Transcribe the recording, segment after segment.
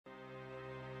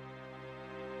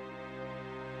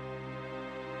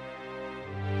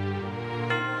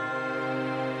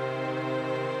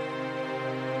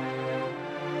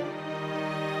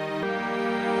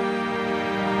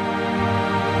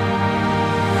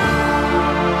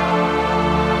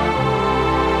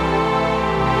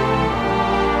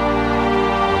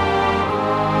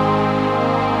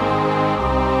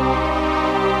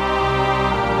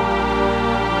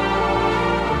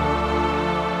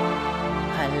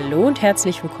Hallo und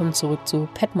herzlich willkommen zurück zu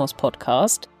Patmores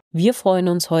Podcast. Wir freuen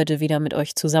uns heute wieder mit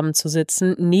euch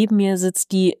zusammenzusitzen. Neben mir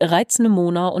sitzt die reizende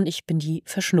Mona und ich bin die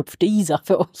verschnupfte Isa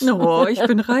für euch. Oh, ich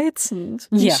bin reizend.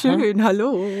 Wie schön,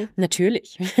 hallo.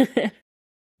 Natürlich.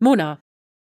 Mona.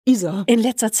 Isa. In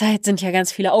letzter Zeit sind ja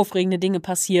ganz viele aufregende Dinge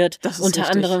passiert. Das ist Unter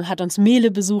richtig. anderem hat uns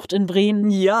Mele besucht in Bremen.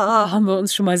 Ja. Da haben wir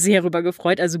uns schon mal sehr rüber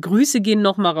gefreut. Also Grüße gehen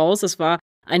nochmal raus. Es war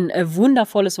ein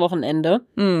wundervolles Wochenende.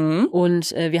 Mhm.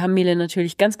 Und wir haben Mele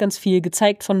natürlich ganz, ganz viel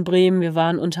gezeigt von Bremen. Wir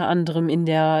waren unter anderem in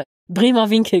der Bremer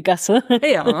Winkelgasse.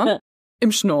 Ja,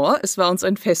 im Schnorr. Es war uns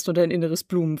ein Fest und ein inneres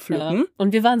Blumenpflücken. Ja.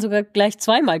 Und wir waren sogar gleich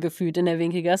zweimal gefühlt in der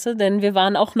Winkelgasse, denn wir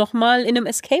waren auch nochmal in einem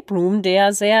Escape Room,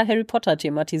 der sehr Harry Potter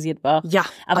thematisiert war. Ja,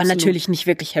 aber absolut. Natürlich nicht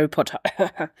wirklich Harry Potter.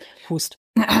 Hust.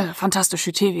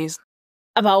 Fantastische Teewesen.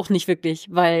 Aber auch nicht wirklich,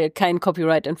 weil kein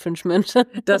Copyright Infringement.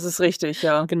 Das ist richtig,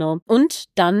 ja. Genau. Und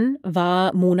dann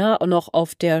war Mona noch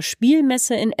auf der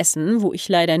Spielmesse in Essen, wo ich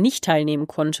leider nicht teilnehmen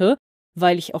konnte,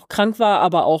 weil ich auch krank war,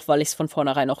 aber auch, weil ich es von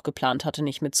vornherein auch geplant hatte,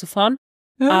 nicht mitzufahren.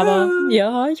 Aber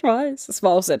ja, ich weiß, es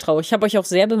war auch sehr traurig. Ich habe euch auch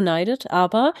sehr beneidet,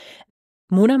 aber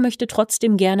Mona möchte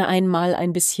trotzdem gerne einmal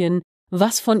ein bisschen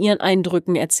was von ihren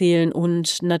Eindrücken erzählen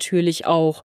und natürlich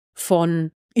auch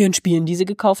von ihren Spielen, die sie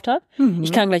gekauft hat. Mhm.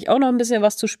 Ich kann gleich auch noch ein bisschen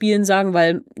was zu Spielen sagen,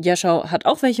 weil Jascha hat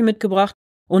auch welche mitgebracht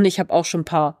und ich habe auch schon ein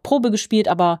paar Probe gespielt,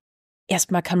 aber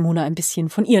erstmal kann Mona ein bisschen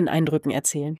von ihren Eindrücken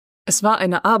erzählen. Es war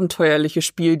eine abenteuerliche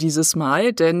Spiel dieses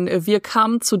Mal, denn wir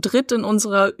kamen zu dritt in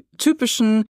unserer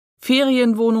typischen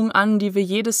Ferienwohnung an, die wir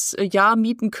jedes Jahr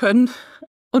mieten können.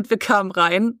 Und wir kamen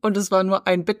rein und es war nur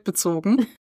ein Bett bezogen.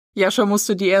 Jascha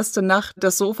musste die erste Nacht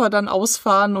das Sofa dann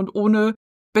ausfahren und ohne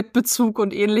Bettbezug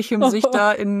und Ähnlichem sich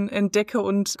da in Decke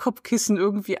und Kopfkissen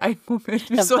irgendwie einmummeln,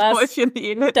 wie so ein Häufchen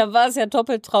Elend. Da war es ja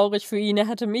doppelt traurig für ihn. Er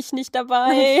hatte mich nicht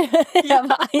dabei. Er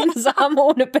war einsam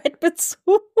ohne Bettbezug.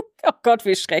 Oh Gott,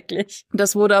 wie schrecklich.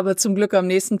 Das wurde aber zum Glück am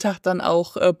nächsten Tag dann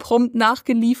auch prompt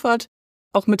nachgeliefert,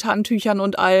 auch mit Handtüchern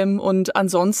und allem. Und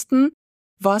ansonsten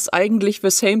war es eigentlich the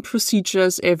same procedure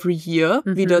as every year.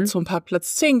 Wieder zum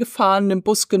Parkplatz 10 gefahren, den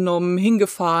Bus genommen,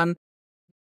 hingefahren.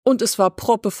 Und es war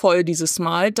proppevoll dieses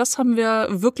Mal. Das haben wir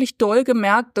wirklich doll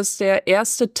gemerkt, dass der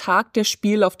erste Tag der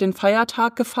Spiel auf den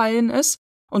Feiertag gefallen ist.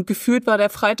 Und gefühlt war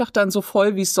der Freitag dann so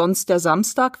voll, wie es sonst der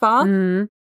Samstag war. Mhm.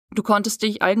 Du konntest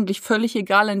dich eigentlich völlig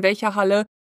egal in welcher Halle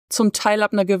zum Teil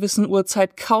ab einer gewissen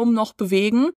Uhrzeit kaum noch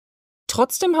bewegen.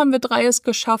 Trotzdem haben wir drei es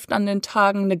geschafft, an den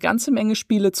Tagen eine ganze Menge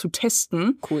Spiele zu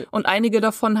testen. Cool. Und einige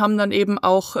davon haben dann eben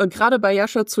auch gerade bei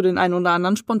Jascha zu den ein oder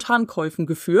anderen Spontankäufen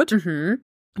geführt. Mhm.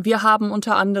 Wir haben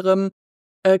unter anderem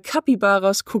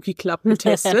Capybaras Cookie Club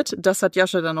getestet. Das hat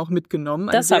Jascha dann auch mitgenommen.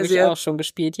 Das habe ich auch schon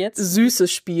gespielt jetzt. Süßes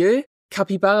Spiel.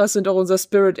 Capybaras sind auch unser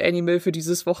Spirit Animal für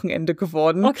dieses Wochenende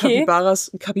geworden. Okay.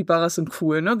 Capybaras sind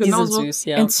cool, ne? Genauso Die sind süß,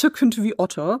 ja. entzückend wie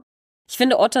Otter. Ich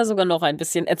finde Otter sogar noch ein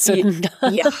bisschen entzückender.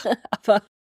 Ja. Aber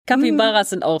Capybaras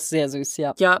sind auch sehr süß,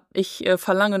 ja. Ja, ich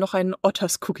verlange noch einen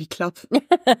Otters Cookie Club.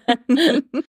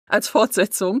 Als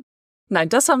Fortsetzung. Nein,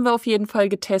 das haben wir auf jeden Fall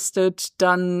getestet.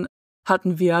 Dann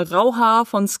hatten wir Rauhaar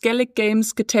von Skellig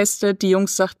Games getestet. Die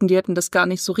Jungs sagten, die hätten das gar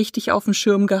nicht so richtig auf dem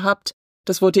Schirm gehabt.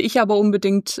 Das wollte ich aber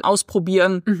unbedingt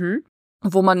ausprobieren,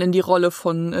 wo man in die Rolle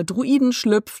von Druiden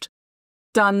schlüpft.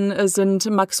 Dann sind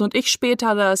Max und ich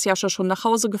später, da ist Jascha schon nach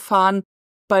Hause gefahren,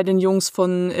 bei den Jungs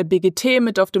von BGT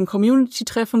mit auf dem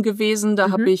Community-Treffen gewesen.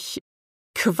 Da habe ich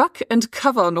Quack and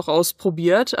Cover noch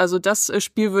ausprobiert. Also das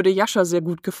Spiel würde Jascha sehr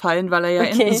gut gefallen, weil er ja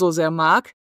Enten so sehr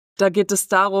mag. Da geht es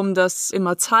darum, dass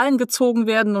immer Zahlen gezogen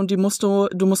werden und du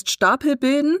musst Stapel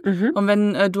bilden. Und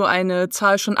wenn du eine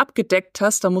Zahl schon abgedeckt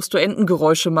hast, dann musst du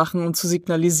Entengeräusche machen, um zu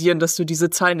signalisieren, dass du diese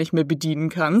Zahl nicht mehr bedienen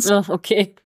kannst. Oh,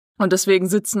 okay. Und deswegen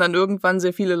sitzen dann irgendwann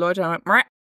sehr viele Leute und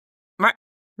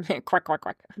Quack, quack,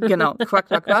 quack. Genau, quack,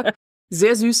 quack, quack.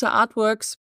 Sehr süße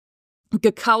Artworks.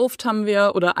 Gekauft haben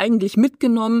wir, oder eigentlich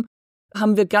mitgenommen,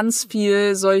 haben wir ganz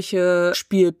viel solche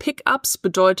Spiel-Pickups.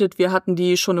 Bedeutet, wir hatten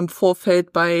die schon im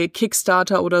Vorfeld bei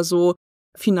Kickstarter oder so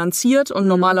finanziert und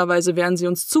normalerweise wären sie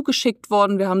uns zugeschickt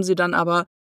worden. Wir haben sie dann aber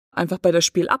einfach bei das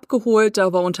Spiel abgeholt.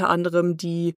 Da war unter anderem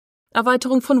die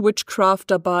Erweiterung von Witchcraft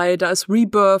dabei, da ist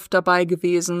Rebirth dabei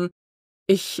gewesen.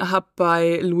 Ich habe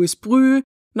bei Louis Brü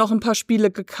noch ein paar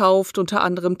Spiele gekauft, unter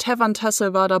anderem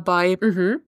Tavern-Tassel war dabei.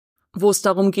 Wo es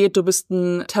darum geht, du bist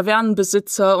ein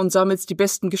Tavernenbesitzer und sammelst die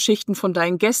besten Geschichten von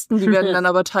deinen Gästen. Die werden dann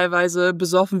aber teilweise,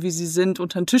 besoffen wie sie sind,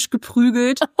 unter den Tisch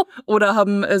geprügelt oder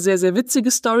haben sehr, sehr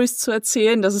witzige Storys zu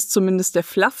erzählen. Das ist zumindest der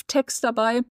Fluff-Text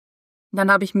dabei.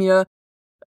 Dann habe ich mir,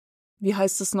 wie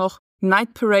heißt es noch,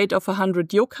 Night Parade of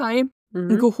 100 Yokai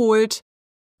geholt.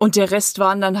 Und der Rest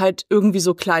waren dann halt irgendwie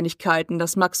so Kleinigkeiten,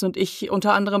 dass Max und ich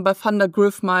unter anderem bei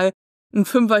Thundergriff mal einen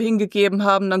Fünfer hingegeben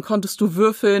haben, dann konntest du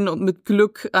würfeln und mit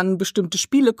Glück an bestimmte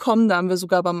Spiele kommen. Da haben wir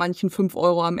sogar bei manchen 5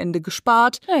 € am Ende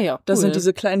gespart. Ja, cool. Da sind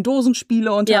diese kleinen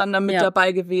Dosenspiele unter anderem mit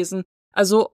dabei gewesen.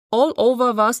 Also all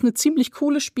over war es eine ziemlich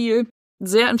cooles Spiel.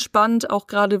 Sehr entspannt, auch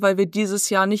gerade, weil wir dieses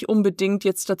Jahr nicht unbedingt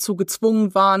jetzt dazu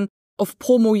gezwungen waren, auf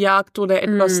Promojagd oder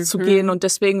etwas zu gehen. Und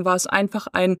deswegen war es einfach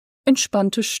ein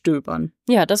entspanntes Stöbern.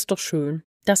 Ja, das ist doch schön.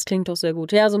 Das klingt doch sehr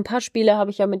gut. Ja, so ein paar Spiele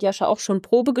habe ich ja mit Jascha auch schon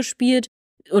Probe gespielt.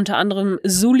 Unter anderem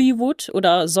Zollywood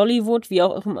oder Zollywood, wie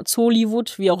auch immer,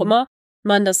 Zollywood, wie auch immer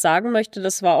man das sagen möchte.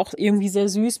 Das war auch irgendwie sehr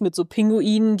süß mit so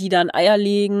Pinguinen, die dann Eier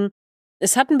legen.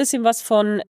 Es hat ein bisschen was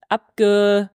von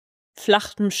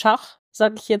abgeflachtem Schach,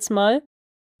 sag ich jetzt mal.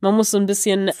 Man muss so ein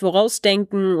bisschen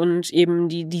vorausdenken und eben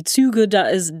die Züge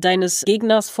deines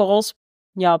Gegners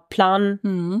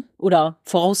planen oder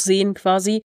voraussehen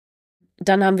quasi.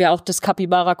 Dann haben wir auch das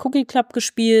Capybara Cookie Club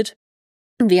gespielt.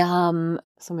 Wir haben,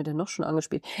 was haben wir denn noch schon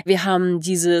angespielt? Wir haben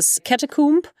dieses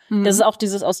Catacomb, das ist auch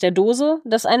dieses aus der Dose,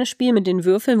 das eine Spiel mit den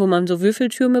Würfeln, wo man so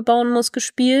Würfeltürme bauen muss,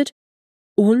 gespielt.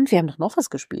 Und wir haben doch noch was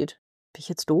gespielt. Bin ich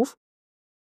jetzt doof?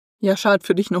 Jascha hat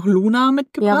für dich noch Luna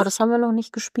mitgebracht. Ja, aber das haben wir noch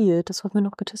nicht gespielt. Das haben wir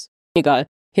noch getestet. Egal.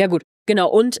 Ja gut. Genau.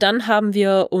 Und dann haben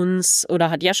wir uns,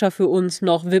 oder hat Jascha für uns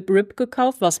noch Vip Rip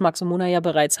gekauft, was Max und Mona ja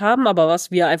bereits haben, aber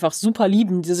was wir einfach super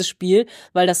lieben, dieses Spiel,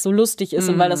 weil das so lustig ist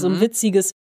und weil das so ein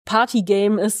witziges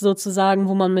Partygame ist sozusagen,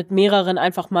 wo man mit mehreren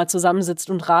einfach mal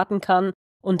zusammensitzt und raten kann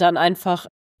und dann einfach,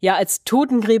 ja, als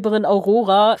Totengräberin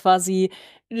Aurora quasi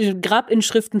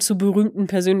Grabinschriften zu berühmten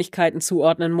Persönlichkeiten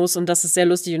zuordnen muss und das ist sehr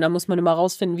lustig und da muss man immer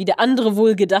rausfinden, wie der andere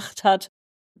wohl gedacht hat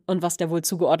und was der wohl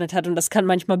zugeordnet hat und das kann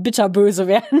manchmal bitterböse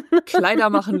werden. Kleider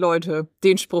machen Leute,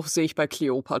 den Spruch sehe ich bei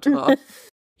Kleopatra.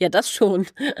 Ja, das schon.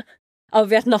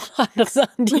 Aber wir hatten noch andere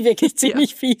Sachen, die wirklich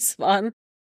ziemlich fies waren.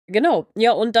 Genau,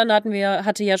 ja, und dann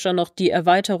hatte ja schon noch die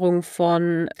Erweiterung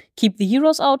von Keep the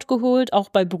Heroes Out geholt, auch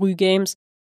bei Brü Games,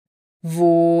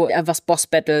 wo was Boss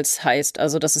Battles heißt.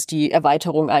 Also das ist die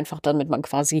Erweiterung einfach, damit man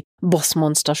quasi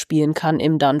Bossmonster spielen kann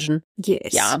im Dungeon.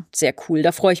 Yes. Ja, sehr cool.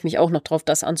 Da freue ich mich auch noch drauf,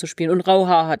 das anzuspielen. Und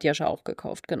Rauhaar hat Jascha auch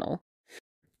gekauft, genau.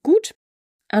 Gut,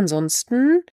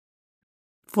 ansonsten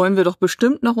wollen wir doch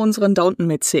bestimmt noch unseren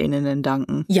Downton-Mäzeninnen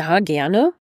danken. Ja,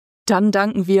 gerne. Dann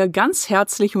danken wir ganz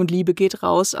herzlich und Liebe geht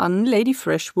raus an Lady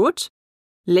Freshwood,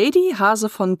 Lady Hase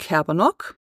von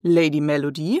Kerbenok, Lady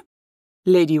Melody,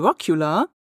 Lady Rockula,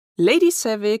 Lady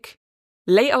Savick,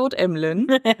 Layout Emlyn,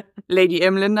 Lady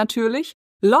Emlyn natürlich,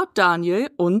 Lord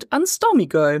Daniel und an Stormy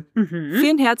Girl.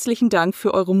 Vielen herzlichen Dank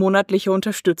für eure monatliche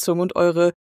Unterstützung und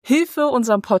eure Hilfe,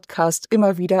 unserem Podcast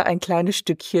immer wieder ein kleines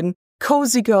Stückchen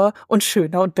coziger und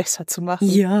schöner und besser zu machen.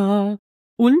 Ja.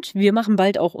 Und wir machen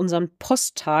bald auch unseren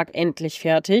Posttag endlich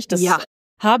fertig. Das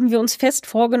haben wir uns fest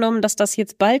vorgenommen, dass das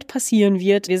jetzt bald passieren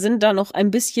wird. Wir sind da noch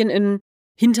ein bisschen in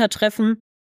Hintertreffen,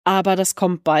 aber das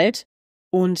kommt bald.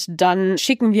 Und dann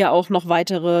schicken wir auch noch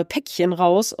weitere Päckchen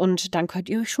raus und dann könnt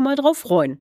ihr euch schon mal drauf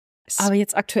freuen. Aber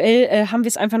jetzt aktuell haben wir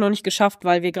es einfach noch nicht geschafft,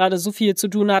 weil wir gerade so viel zu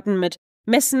tun hatten mit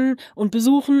Messen und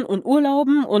Besuchen und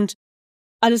Urlauben und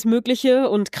alles Mögliche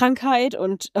und Krankheit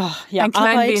und ein klein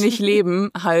Arbeit. Wenig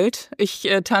Leben halt. Ich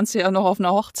tanze ja noch auf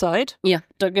einer Hochzeit. Ja,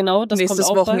 genau. Das nächstes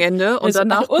kommt auch Wochenende. Und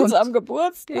danach uns am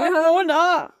Geburtstag.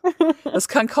 Ja. Das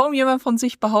kann kaum jemand von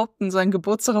sich behaupten, seinen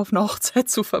Geburtstag auf einer Hochzeit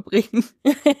zu verbringen.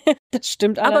 Das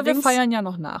stimmt allerdings. Aber wir feiern ja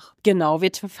noch nach. Genau, wir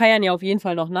feiern ja auf jeden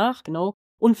Fall noch nach. Genau.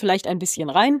 Und vielleicht ein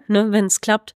bisschen rein, ne, wenn es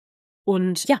klappt.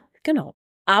 Und ja, genau.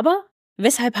 Aber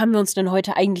weshalb haben wir uns denn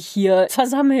heute eigentlich hier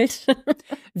versammelt?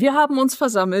 Wir haben uns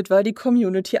versammelt, weil die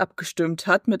Community abgestimmt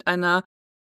hat mit einer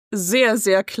sehr,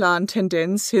 sehr klaren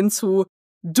Tendenz hin zu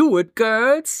Do It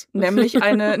Girls, nämlich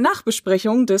eine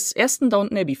Nachbesprechung des ersten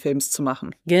Downton Abbey Films zu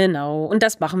machen. Genau, und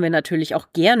das machen wir natürlich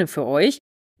auch gerne für euch,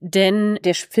 denn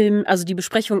der Film, also die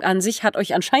Besprechung an sich hat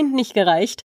euch anscheinend nicht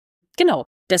gereicht. Genau,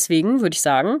 deswegen würde ich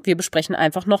sagen, wir besprechen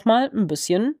einfach nochmal ein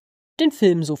bisschen den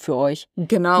Film so für euch.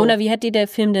 Genau. Mona, wie hat dir der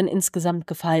Film denn insgesamt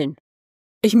gefallen?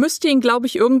 Ich müsste ihn, glaube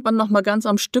ich, irgendwann noch mal ganz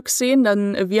am Stück sehen,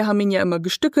 denn wir haben ihn ja immer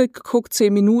gestückelt geguckt,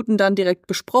 10 Minuten dann direkt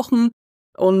besprochen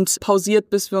und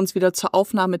pausiert, bis wir uns wieder zur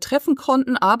Aufnahme treffen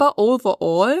konnten. Aber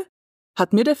overall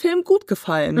hat mir der Film gut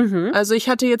gefallen. Also ich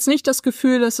hatte jetzt nicht das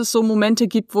Gefühl, dass es so Momente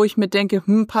gibt, wo ich mir denke,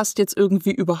 passt jetzt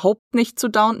irgendwie überhaupt nicht zu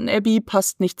Downton Abbey,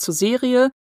 passt nicht zur Serie.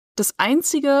 Das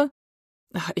Einzige,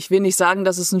 ich will nicht sagen,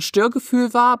 dass es ein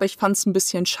Störgefühl war, aber ich fand es ein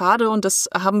bisschen schade und das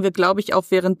haben wir, glaube ich, auch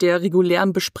während der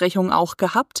regulären Besprechung auch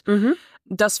gehabt,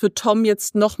 dass für Tom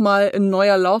jetzt nochmal ein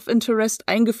neuer Love Interest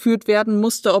eingeführt werden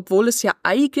musste, obwohl es ja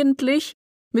eigentlich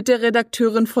mit der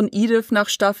Redakteurin von Edith nach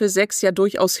Staffel 6 ja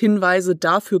durchaus Hinweise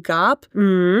dafür gab.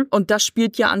 Und das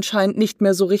spielt ja anscheinend nicht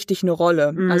mehr so richtig eine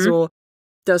Rolle. Also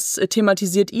Das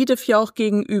thematisiert Edith ja auch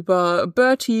gegenüber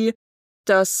Bertie,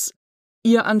 dass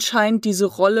ihr anscheinend diese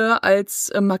Rolle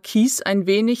als Marquise ein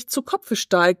wenig zu Kopfe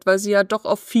steigt, weil sie ja doch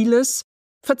auf vieles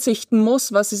verzichten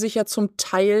muss, was sie sich ja zum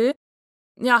Teil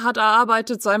hart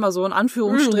erarbeitet, sei mal so in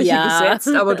Anführungsstriche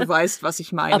gesetzt, aber du weißt, was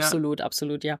ich meine. Absolut,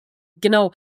 ja.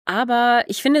 Genau. Aber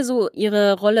ich finde so,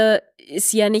 ihre Rolle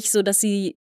ist ja nicht so, dass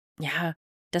sie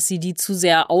die zu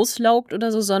sehr auslaugt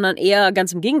oder so, sondern eher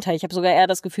ganz im Gegenteil. Ich habe sogar eher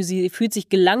das Gefühl, sie fühlt sich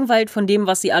gelangweilt von dem,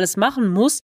 was sie alles machen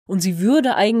muss. Und sie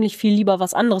würde eigentlich viel lieber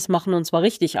was anderes machen, und zwar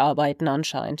richtig arbeiten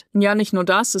anscheinend. Ja, nicht nur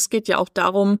das. Es geht ja auch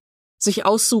darum, sich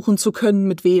aussuchen zu können,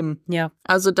 mit wem. Ja.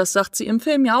 Also das sagt sie im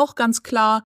Film ja auch ganz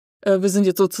klar. Wir sind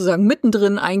jetzt sozusagen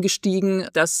mittendrin eingestiegen,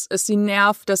 dass es sie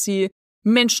nervt, dass sie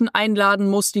Menschen einladen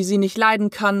muss, die sie nicht leiden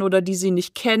kann oder die sie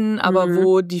nicht kennen, aber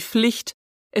wo die Pflicht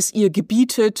es ihr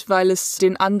gebietet, weil es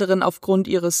den anderen aufgrund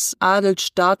ihres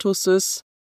Adelsstatuses,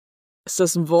 ist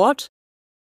das ein Wort?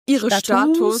 Ihre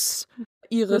Status,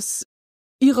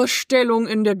 ihre Stellung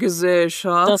in der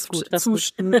Gesellschaft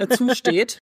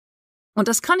zusteht. Und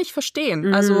das kann ich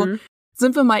verstehen. Also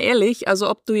sind wir mal ehrlich, also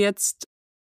ob du jetzt,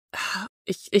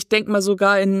 ich denke mal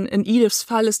sogar in Ediths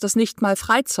Fall ist das nicht mal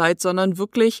Freizeit, sondern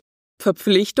wirklich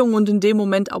Verpflichtung und in dem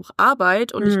Moment auch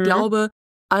Arbeit. Und ich glaube,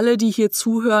 alle, die hier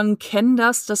zuhören, kennen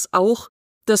das, dass auch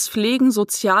das Pflegen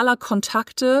sozialer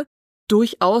Kontakte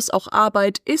durchaus auch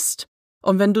Arbeit ist.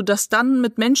 Und wenn du das dann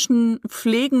mit Menschen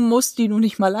pflegen musst, die du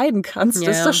nicht mal leiden kannst,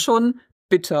 ist das schon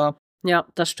bitter. Ja,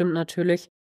 das stimmt natürlich.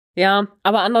 Ja,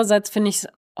 aber andererseits finde ich es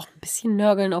auch ein bisschen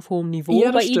Nörgeln auf hohem Niveau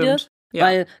bei Edith. Ja.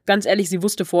 Weil, ganz ehrlich, sie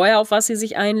wusste vorher, auf was sie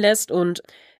sich einlässt. Und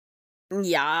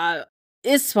ja,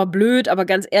 ist zwar blöd, aber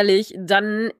ganz ehrlich,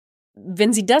 dann,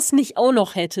 wenn sie das nicht auch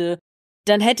noch hätte,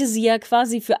 dann hätte sie ja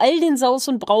quasi für all den Saus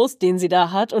und Braus, den sie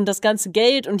da hat und das ganze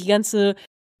Geld und die ganze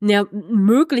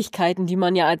Möglichkeiten, die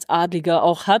man ja als Adliger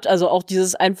auch hat, also auch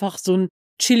dieses einfach so einen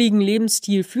chilligen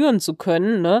Lebensstil führen zu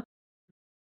können, ne?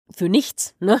 Für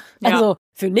nichts, ne? Ja. Also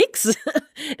für nix.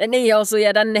 Dann denke ich auch so,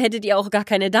 ja, dann hättet ihr auch gar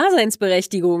keine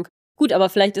Daseinsberechtigung. Gut, aber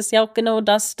vielleicht ist ja auch genau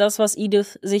das, was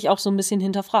Edith sich auch so ein bisschen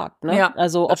hinterfragt, ne? Ja,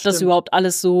 also ob das überhaupt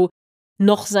alles so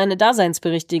noch seine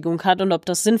Daseinsberechtigung hat und ob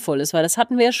das sinnvoll ist, weil das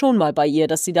hatten wir ja schon mal bei ihr,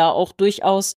 dass sie da auch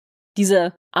durchaus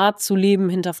diese Art zu leben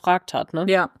hinterfragt hat, ne?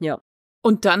 Ja.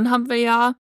 Und dann haben wir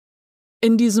ja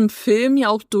in diesem Film ja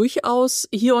auch durchaus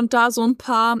hier und da so ein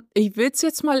paar, ich will es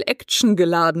jetzt mal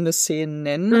actiongeladene Szenen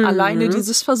nennen. Alleine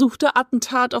dieses versuchte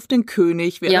Attentat auf den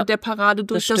König während der Parade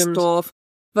durch das Dorf,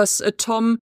 was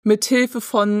Tom mit Hilfe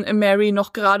von Mary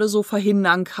noch gerade so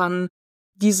verhindern kann.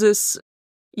 Dieses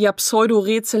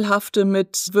pseudo-rätselhafte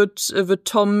mit, wird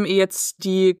Tom jetzt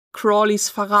die Crawleys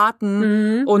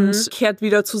verraten und kehrt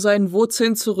wieder zu seinen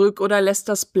Wurzeln zurück oder lässt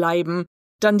das bleiben.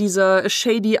 Dann dieser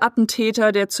shady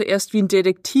Attentäter, der zuerst wie ein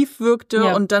Detektiv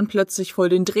wirkte und dann plötzlich voll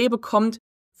den Dreh bekommt.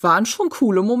 Waren schon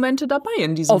coole Momente dabei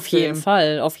in diesem Film.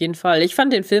 Auf jeden Fall. Ich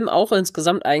fand den Film auch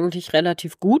insgesamt eigentlich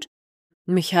relativ gut.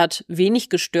 Mich hat wenig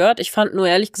gestört. Ich fand nur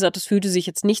ehrlich gesagt, es fühlte sich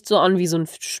jetzt nicht so an wie so ein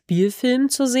Spielfilm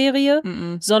zur Serie,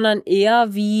 sondern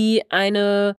eher wie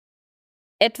eine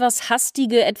etwas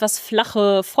hastige, etwas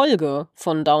flache Folge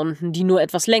von Downton, die nur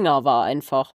etwas länger war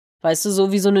einfach. Weißt du,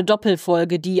 so wie so eine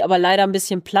Doppelfolge, die aber leider ein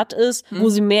bisschen platt ist, wo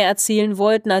sie mehr erzählen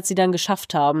wollten, als sie dann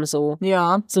geschafft haben, so.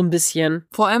 Ja. So ein bisschen.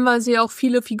 Vor allem, weil sie auch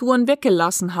viele Figuren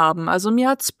weggelassen haben. Also mir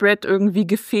hat Spread irgendwie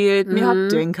gefehlt, mir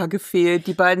hat Denker gefehlt,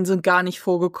 die beiden sind gar nicht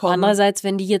vorgekommen. Andererseits,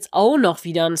 wenn die jetzt auch noch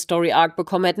wieder einen Story-Arc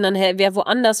bekommen hätten, dann wäre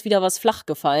woanders wieder was flach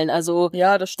gefallen. Also,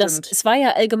 ja, das stimmt. Es war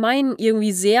ja allgemein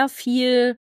irgendwie sehr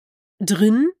viel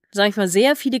drin. Sag ich mal,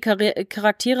 sehr viele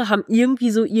Charaktere haben irgendwie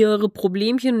so ihre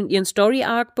Problemchen und ihren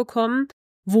Story-Arc bekommen,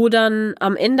 wo dann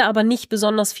am Ende aber nicht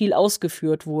besonders viel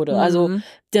ausgeführt wurde. Also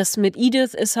das mit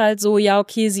Edith ist halt so, ja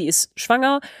okay, sie ist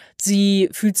schwanger, sie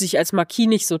fühlt sich als Marquis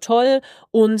nicht so toll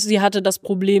und sie hatte das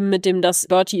Problem mit dem, dass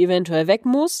Bertie eventuell weg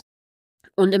muss.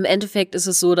 Und im Endeffekt ist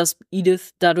es so, dass Edith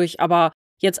dadurch aber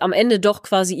jetzt am Ende doch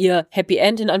quasi ihr Happy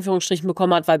End in Anführungsstrichen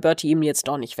bekommen hat, weil Bertie eben jetzt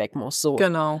doch nicht weg muss. So.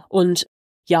 Genau. Und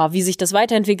ja, wie sich das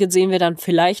weiterentwickelt, sehen wir dann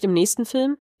vielleicht im nächsten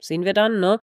Film. Sehen wir dann,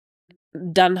 ne?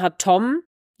 Dann hat Tom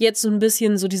jetzt so ein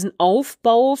bisschen so diesen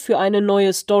Aufbau für eine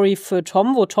neue Story für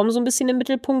Tom, wo Tom so ein bisschen im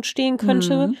Mittelpunkt stehen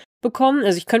könnte, bekommen.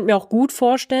 Also ich könnte mir auch gut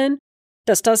vorstellen,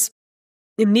 dass das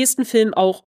im nächsten Film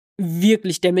auch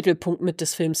wirklich der Mittelpunkt mit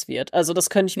des Films wird. Also das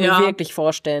könnte ich mir wirklich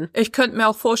vorstellen. Ich könnte mir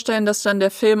auch vorstellen, dass dann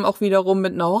der Film auch wiederum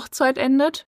mit einer Hochzeit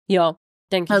endet. Ja,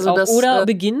 denke ich auch. Oder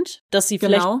beginnt, dass sie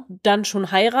vielleicht dann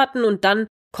schon heiraten und dann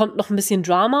kommt noch ein bisschen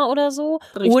Drama oder so.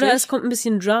 Richtig. Oder es kommt ein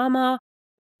bisschen Drama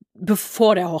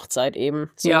bevor der Hochzeit eben.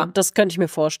 So, das könnte ich mir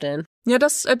vorstellen. Ja,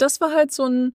 das war halt so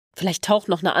ein... Vielleicht taucht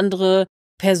noch eine andere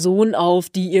Person auf,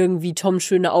 die irgendwie Tom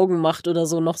schöne Augen macht oder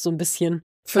so, noch so ein bisschen.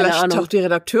 Vielleicht taucht die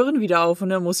Redakteurin wieder auf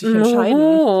und er muss sich entscheiden.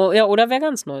 Oh, ja, oder wer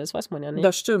ganz Neues, weiß man ja nicht.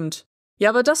 Das stimmt.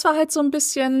 Ja, aber das war halt so ein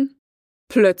bisschen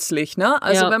plötzlich, ne?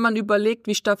 Also Ja. wenn man überlegt,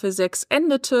 wie Staffel 6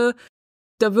 endete,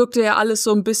 da wirkte ja alles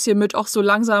so ein bisschen mit, auch so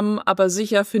langsam, aber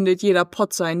sicher findet jeder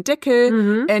Pott seinen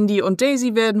Deckel. Andy und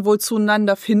Daisy werden wohl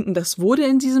zueinander finden. Das wurde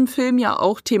in diesem Film ja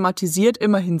auch thematisiert.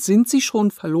 Immerhin sind sie schon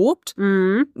verlobt.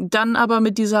 Dann aber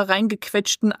mit dieser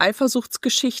reingequetschten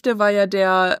Eifersuchtsgeschichte, weil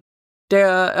ja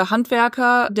der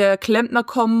Handwerker, der Klempner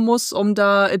kommen muss, um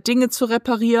da Dinge zu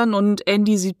reparieren und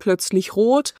Andy sieht plötzlich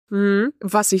rot.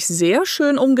 Was ich sehr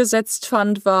schön umgesetzt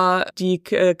fand, war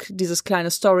dieses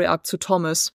kleine Story-Arc zu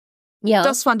Thomas. Ja.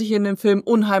 Das fand ich in dem Film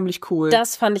unheimlich cool.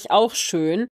 Das fand ich auch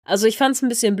schön. Also ich fand es ein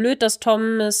bisschen blöd, dass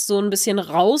Thomas so ein bisschen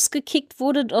rausgekickt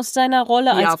wurde aus seiner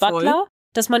Rolle als Butler,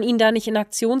 dass man ihn da nicht in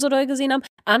Aktion so doll gesehen hat.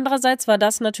 Andererseits war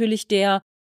das natürlich der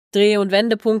Dreh- und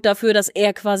Wendepunkt dafür, dass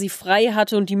er quasi frei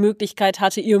hatte und die Möglichkeit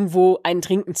hatte, irgendwo einen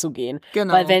trinken zu gehen.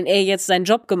 Genau. Weil wenn er jetzt seinen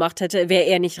Job gemacht hätte, wäre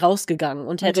er nicht rausgegangen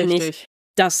und hätte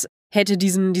hätte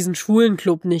diesen schwulen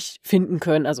Club nicht finden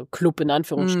können. Also Club in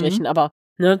Anführungsstrichen, aber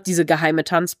diese geheime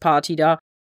Tanzparty da,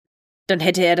 dann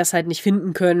hätte er das halt nicht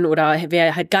finden können oder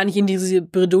wäre halt gar nicht in diese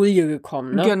Bredouille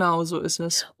gekommen. Ne? Genau, so ist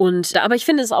es. Aber ich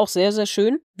finde es auch sehr, sehr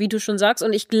schön, wie du schon sagst.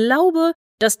 Und ich glaube,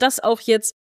 dass das auch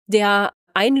jetzt der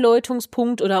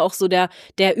Einläutungspunkt oder auch so der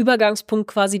Übergangspunkt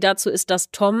quasi dazu ist,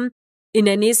 dass Tom im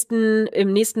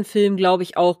nächsten Film, glaube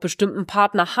ich, auch bestimmt einen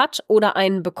Partner hat oder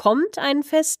einen bekommt, einen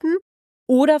festen.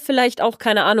 Oder vielleicht auch,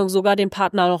 keine Ahnung, sogar den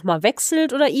Partner nochmal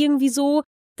wechselt oder irgendwie so.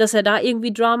 Dass er da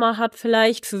irgendwie Drama hat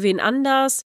vielleicht, für wen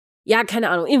anders. Ja, keine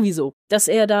Ahnung, irgendwie so. Dass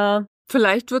er da...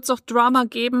 Vielleicht wird es auch Drama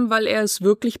geben, weil er es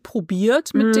wirklich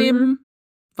probiert mit dem,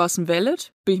 was ein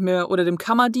Valet? Oder dem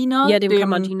Kammerdiener? Ja, dem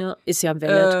Kammerdiener ist ja ein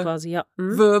Valet quasi, ja.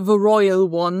 The Royal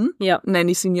One, ja.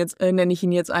 nenne ich ihn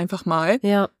jetzt einfach mal.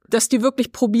 Ja. Dass die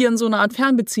wirklich probieren, so eine Art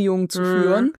Fernbeziehung zu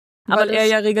führen. Weil er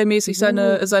ja regelmäßig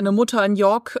seine Mutter in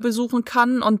York besuchen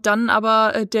kann und dann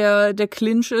aber der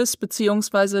Clinch ist,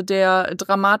 beziehungsweise der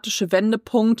dramatische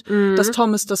Wendepunkt, dass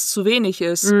Thomas das zu wenig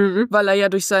ist, weil er ja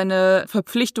durch seine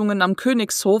Verpflichtungen am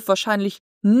Königshof wahrscheinlich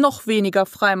noch weniger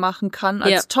frei machen kann,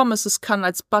 als Thomas es kann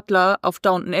als Butler auf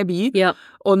Downton Abbey. Ja.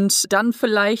 Und dann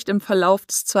vielleicht im Verlauf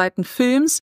des zweiten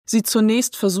Films sie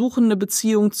zunächst versuchen, eine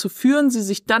Beziehung zu führen, sie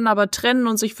sich dann aber trennen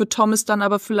und sich für Thomas dann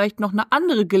aber vielleicht noch eine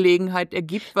andere Gelegenheit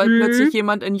ergibt, weil plötzlich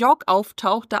jemand in York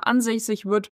auftaucht, der ansässig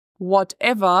wird,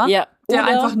 whatever, der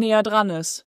einfach näher dran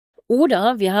ist.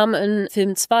 Oder wir haben in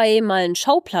Film 2 mal einen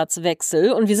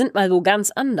Schauplatzwechsel und wir sind mal wo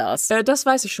ganz anders. Das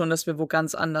weiß ich schon, dass wir wo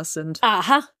ganz anders sind.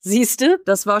 Aha, siehste?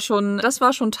 Das war schon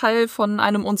Teil von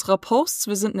einem unserer Posts.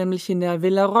 Wir sind nämlich in der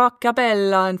Villa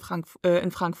Roccabella in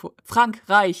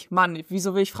Frankreich. Mann,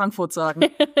 wieso will ich Frankfurt sagen?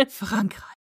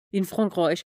 Frankreich. In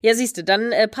Frankreich. Ja, siehste,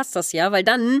 dann passt das ja, weil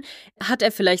dann hat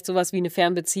er vielleicht sowas wie eine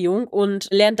Fernbeziehung und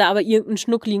lernt da aber irgendeinen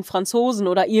schnuckligen Franzosen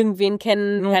oder irgendwen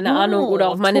kennen, keine Ahnung, oder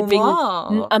auch meinetwegen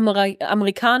einen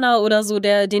Amerikaner oder so,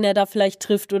 den er da vielleicht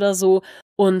trifft oder so.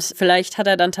 Und vielleicht hat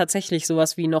er dann tatsächlich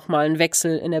sowas wie nochmal einen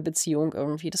Wechsel in der Beziehung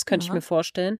irgendwie. Das könnte ich mir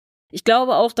vorstellen. Ich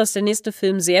glaube auch, dass der nächste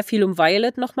Film sehr viel um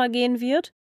Violet nochmal gehen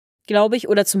wird, glaube ich,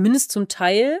 oder zumindest zum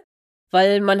Teil,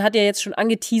 weil man hat ja jetzt schon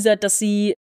angeteasert, dass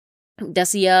sie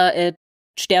ja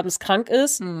sterbenskrank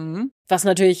ist, was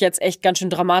natürlich jetzt echt ganz schön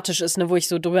dramatisch ist, ne, wo ich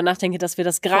so drüber nachdenke, dass wir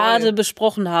das gerade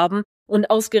besprochen haben und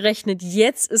ausgerechnet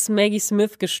jetzt ist Maggie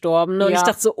Smith gestorben, ne, und ich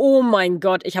dachte so, oh mein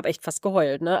Gott, ich habe echt fast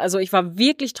geheult, ne, also ich war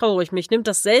wirklich traurig, mich nimmt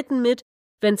das selten mit,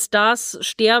 wenn Stars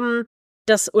sterben,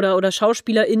 oder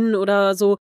SchauspielerInnen oder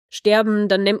so sterben,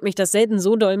 dann nimmt mich das selten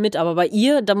so doll mit, aber bei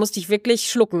ihr, da musste ich wirklich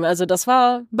schlucken, also das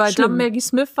war bei schlimm. Dame Maggie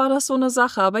Smith war das so eine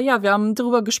Sache, aber ja, wir haben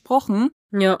drüber gesprochen,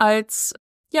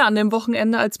 an dem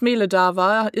Wochenende, als Mele da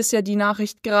war, ist ja die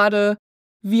Nachricht gerade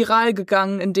viral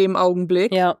gegangen in dem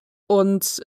Augenblick. Ja.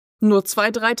 Und nur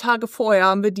 2-3 Tage vorher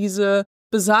haben wir diese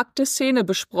besagte Szene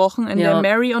besprochen, in der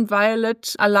Mary und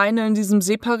Violet alleine in diesem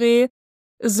Separé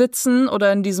sitzen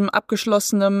oder in diesem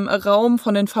abgeschlossenen Raum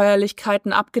von den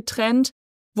Feierlichkeiten abgetrennt,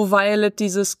 wo Violet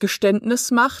dieses Geständnis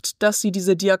macht, dass sie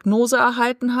diese Diagnose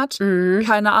erhalten hat.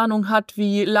 Keine Ahnung hat,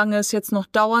 wie lange es jetzt noch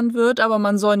dauern wird, aber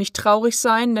man soll nicht traurig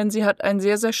sein, denn sie hat ein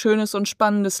sehr, sehr schönes und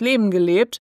spannendes Leben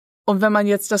gelebt. Und wenn man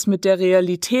jetzt das mit der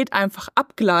Realität einfach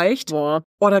abgleicht, da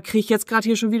kriege ich jetzt gerade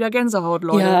hier schon wieder Gänsehaut,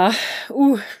 Leute. Ja,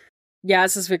 ja,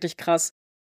 es ist wirklich krass.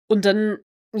 Und dann,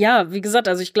 ja, wie gesagt,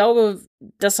 also ich glaube,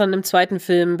 dass dann im zweiten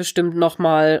Film bestimmt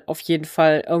nochmal auf jeden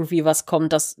Fall irgendwie was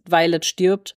kommt, dass Violet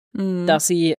stirbt. Dass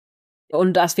wir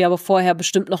aber vorher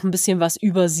bestimmt noch ein bisschen was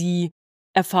über sie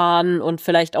erfahren und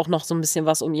vielleicht auch noch so ein bisschen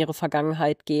was um ihre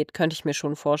Vergangenheit geht, könnte ich mir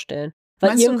schon vorstellen.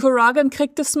 Meinst du, Corrigan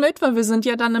kriegt es mit? Weil wir sind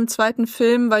ja dann im zweiten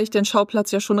Film, weil ich den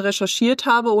Schauplatz ja schon recherchiert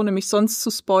habe, ohne mich sonst zu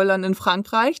spoilern, in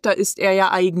Frankreich. Da ist er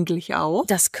ja eigentlich auch.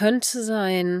 Das könnte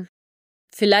sein.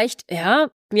 Vielleicht,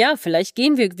 vielleicht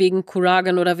gehen wir wegen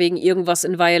Corrigan oder wegen irgendwas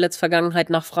in Violets Vergangenheit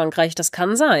nach Frankreich. Das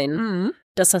kann sein,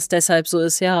 dass das deshalb so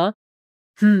ist, ja.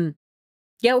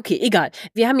 Ja, okay, egal.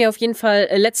 Wir haben ja auf jeden Fall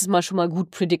letztes Mal schon mal gut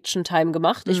Prediction Time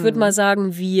gemacht. Ich würde mal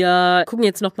sagen, wir gucken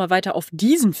jetzt noch mal weiter auf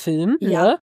diesen Film.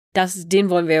 Ja. Den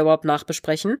wollen wir überhaupt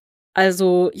nachbesprechen.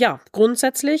 Also, ja,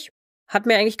 grundsätzlich hat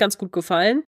mir eigentlich ganz gut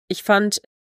gefallen. Ich fand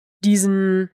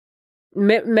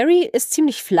Mary ist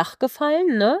ziemlich flach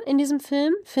gefallen, ne, in diesem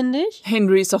Film, finde ich.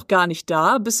 Henry ist auch gar nicht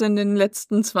da, bis in den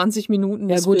letzten 20 Minuten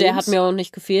des Films. Ja gut, der hat mir auch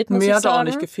nicht gefehlt, muss ich sagen. Mir hat auch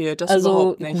nicht gefehlt, das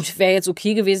überhaupt nicht. Also gut, wäre jetzt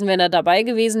okay gewesen, wenn er dabei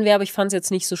gewesen wäre, aber ich fand es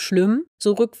jetzt nicht so schlimm,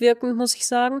 so rückwirkend, muss ich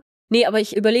sagen. Nee, aber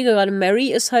ich überlege gerade,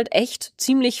 Mary ist halt echt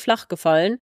ziemlich flach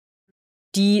gefallen.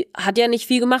 Die hat ja nicht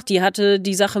viel gemacht. Die hatte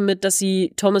die Sache mit, dass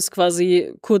sie Thomas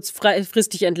quasi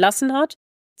kurzfristig entlassen hat.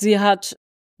 Sie hat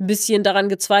ein bisschen daran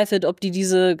gezweifelt, ob die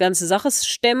diese ganze Sache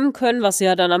stemmen können, was sie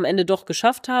ja dann am Ende doch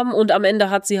geschafft haben. Und am Ende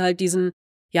hat sie halt diesen,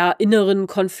 inneren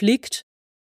Konflikt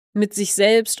mit sich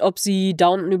selbst, ob sie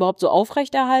Downton überhaupt so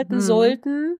aufrechterhalten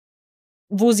sollten.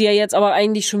 Wo sie ja jetzt aber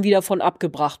eigentlich schon wieder von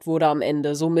abgebracht wurde am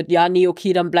Ende. So mit,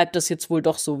 okay, dann bleibt das jetzt wohl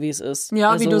doch so, wie es ist.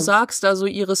 Ja, also, wie du sagst, also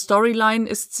ihre Storyline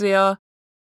ist sehr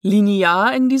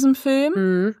linear in diesem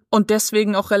Film und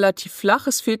deswegen auch relativ flach.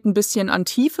 Es fehlt ein bisschen an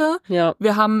Tiefe. Ja.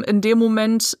 Wir haben in dem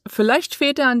Moment, vielleicht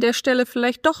fehlt er an der Stelle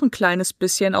vielleicht doch ein kleines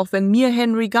bisschen, auch wenn mir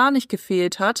Henry gar nicht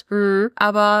gefehlt hat.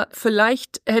 Aber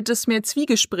vielleicht hätte es mehr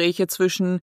Zwiegespräche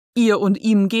zwischen ihr und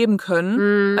ihm geben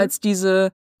können, als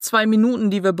diese 2 Minuten,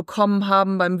 die wir bekommen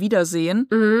haben beim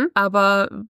Wiedersehen. Aber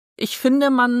ich finde,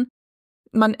 man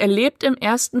erlebt im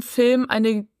ersten Film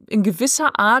in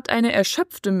gewisser Art eine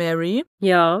erschöpfte Mary,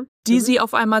 die sie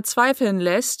auf einmal zweifeln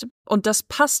lässt. Und das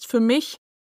passt für mich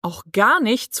auch gar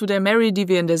nicht zu der Mary, die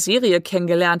wir in der Serie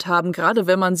kennengelernt haben, gerade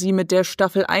wenn man sie mit der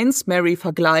Staffel 1 Mary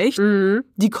vergleicht,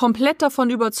 die komplett davon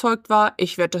überzeugt war,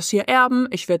 ich werde das hier erben,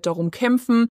 ich werde darum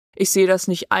kämpfen, ich sehe das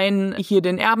nicht ein, hier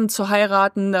den Erben zu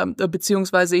heiraten,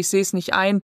 beziehungsweise ich sehe es nicht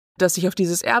ein, dass ich auf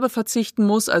dieses Erbe verzichten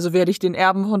muss, also werde ich den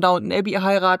Erben von Downton Abbey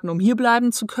heiraten, um hier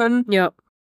bleiben zu können. Ja.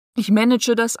 Ich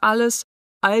manage das alles,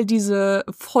 all diese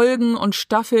Folgen und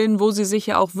Staffeln, wo sie sich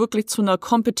ja auch wirklich zu einer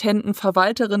kompetenten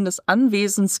Verwalterin des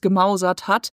Anwesens gemausert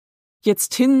hat,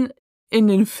 jetzt hin in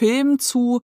den Film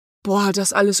zu,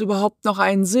 das alles überhaupt noch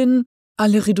einen Sinn,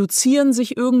 alle reduzieren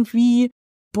sich irgendwie,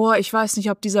 ich weiß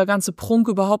nicht, ob dieser ganze Prunk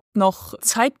überhaupt noch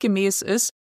zeitgemäß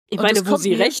ist. Ich meine, wo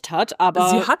sie recht hat, aber...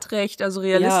 Sie hat recht, also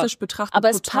realistisch betrachtet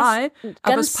aber total.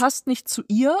 Aber es passt nicht zu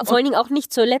ihr. Vor allen Dingen auch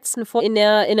nicht zur letzten Folge. In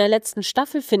der letzten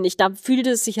Staffel, finde ich, da fühlte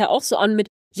es sich ja auch so an mit,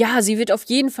 sie wird auf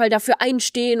jeden Fall dafür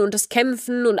einstehen und das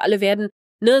kämpfen und alle werden,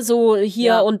 so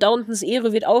hier und Downtons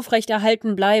Ehre wird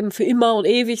aufrechterhalten bleiben für immer und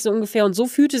ewig, so ungefähr. Und so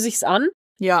fühlte sich's an.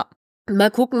 Ja.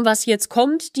 Mal gucken, was jetzt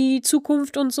kommt, die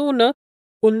Zukunft und so, ne?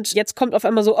 Und jetzt kommt auf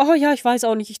einmal so, ich weiß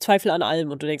auch nicht, ich zweifle an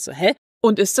allem. Und du denkst so, hä?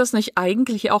 Und ist das nicht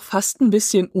eigentlich auch fast ein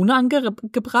bisschen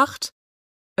unangebracht?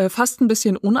 Fast ein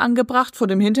bisschen unangebracht vor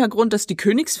dem Hintergrund, dass die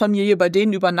Königsfamilie bei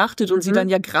denen übernachtet und sie dann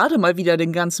ja gerade mal wieder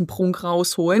den ganzen Prunk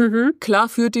rausholen. Klar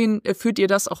führt ihr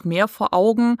das auch mehr vor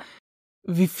Augen,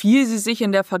 wie viel sie sich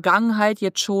in der Vergangenheit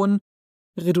jetzt schon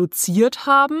reduziert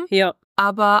haben. Ja.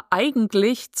 Aber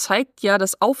eigentlich zeigt ja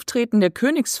das Auftreten der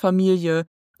Königsfamilie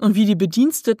und wie die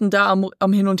Bediensteten da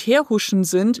am Hin- und Herhuschen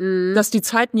sind, dass die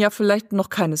Zeiten ja vielleicht noch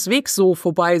keineswegs so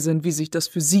vorbei sind, wie sich das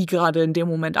für sie gerade in dem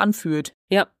Moment anfühlt.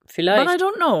 Ja, vielleicht. But I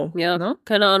don't know. Ja, ne?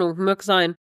 Keine Ahnung, mag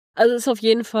sein. Also ist auf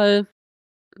jeden Fall,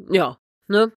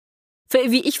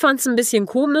 ich fand's ein bisschen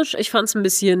komisch, ich fand's ein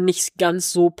bisschen nicht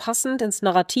ganz so passend ins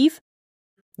Narrativ.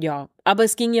 Ja, aber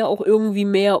es ging ja auch irgendwie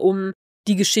mehr um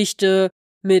die Geschichte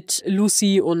mit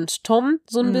Lucy und Tom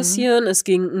so ein bisschen. Es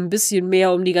ging ein bisschen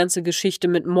mehr um die ganze Geschichte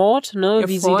mit Maud, ne,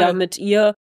 wie sie da mit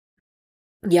ihr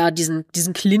diesen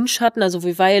Clinch hatten, also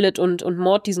wie Violet und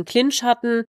Maud diesen Clinch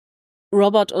hatten.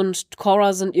 Robert und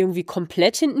Cora sind irgendwie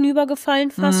komplett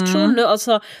hintenübergefallen fast schon, ne,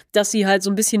 außer dass sie halt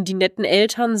so ein bisschen die netten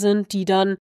Eltern sind, die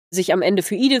dann sich am Ende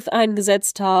für Edith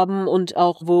eingesetzt haben und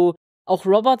auch wo auch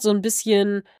Robert so ein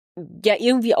bisschen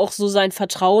irgendwie auch so sein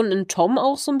Vertrauen in Tom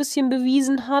auch so ein bisschen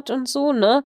bewiesen hat und so,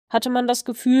 ne? Hatte man das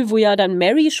Gefühl, wo ja dann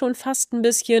Mary schon fast ein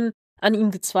bisschen an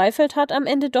ihm gezweifelt hat am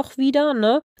Ende doch wieder,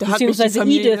 ne? Beziehungsweise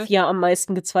Edith ja am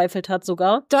meisten gezweifelt hat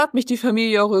sogar. Da hat mich die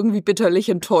Familie auch irgendwie bitterlich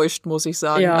enttäuscht, muss ich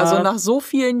sagen. Ja. Also nach so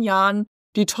vielen Jahren,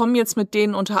 die Tom jetzt mit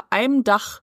denen unter einem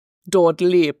Dach dort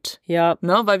lebt. Ja.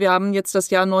 Ne? Weil wir haben jetzt das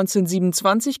Jahr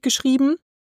 1927 geschrieben.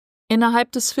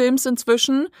 Innerhalb des Films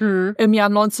inzwischen. Im Jahr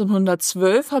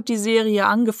 1912 hat die Serie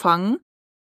angefangen.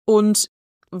 Und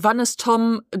wann ist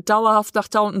Tom dauerhaft nach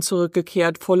Downton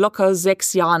zurückgekehrt? Vor locker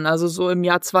 6 Jahren, also so im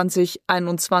Jahr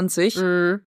 2021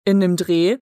 in dem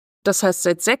Dreh. Das heißt,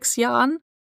 seit 6 Jahren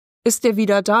ist er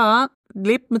wieder da,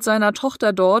 lebt mit seiner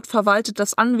Tochter dort, verwaltet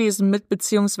das Anwesen mit,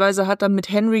 beziehungsweise hat dann mit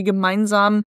Henry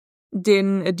gemeinsam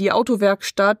die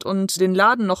Autowerkstatt und den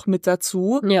Laden noch mit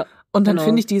dazu. Ja. Und dann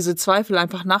finde ich diese Zweifel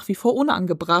einfach nach wie vor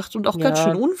unangebracht und auch ganz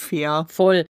schön unfair.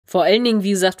 Voll. Vor allen Dingen,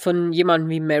 wie gesagt, von jemandem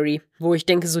wie Mary, wo ich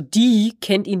denke, so die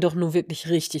kennt ihn doch nur wirklich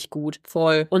richtig gut.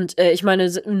 Voll. Und ich meine,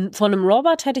 von einem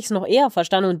Robert hätte ich es noch eher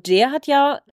verstanden. Und der hat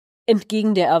ja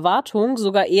entgegen der Erwartung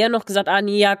sogar eher noch gesagt,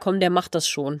 nee, ja, komm, der macht das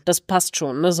schon. Das passt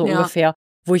schon, ne, so ungefähr.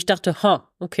 Wo ich dachte,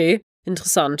 okay,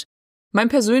 interessant. Mein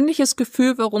persönliches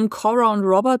Gefühl, warum Cora und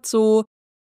Robert so,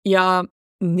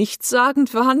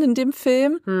 nichtssagend waren in dem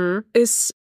Film,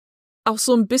 ist auch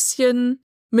so ein bisschen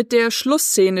mit der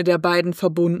Schlussszene der beiden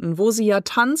verbunden, wo sie ja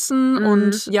tanzen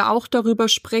und ja auch darüber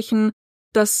sprechen,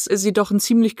 dass sie doch ein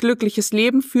ziemlich glückliches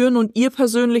Leben führen und ihr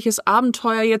persönliches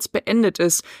Abenteuer jetzt beendet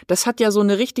ist. Das hat ja so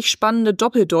eine richtig spannende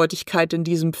Doppeldeutigkeit in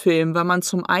diesem Film, weil man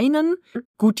zum einen,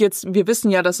 gut, jetzt, wir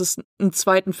wissen ja, dass es einen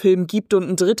zweiten Film gibt und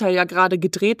ein dritter ja gerade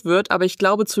gedreht wird, aber ich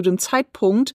glaube zu dem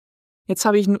Zeitpunkt, jetzt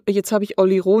habe ich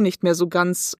Olli Roh nicht mehr so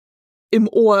ganz im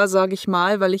Ohr, sage ich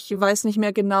mal, weil ich weiß nicht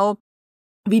mehr genau,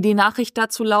 wie die Nachricht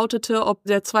dazu lautete, ob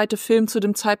der zweite Film zu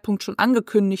dem Zeitpunkt schon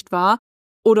angekündigt war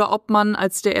oder ob man,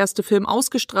 als der erste Film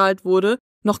ausgestrahlt wurde,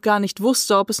 noch gar nicht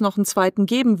wusste, ob es noch einen zweiten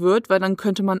geben wird, weil dann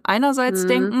könnte man einerseits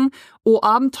denken,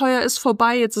 Abenteuer ist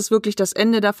vorbei, jetzt ist wirklich das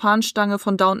Ende der Fahnenstange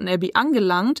von Downton Abbey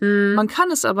angelangt. Man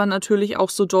kann es aber natürlich auch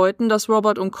so deuten, dass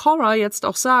Robert und Cora jetzt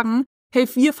auch sagen, hey,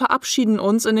 wir verabschieden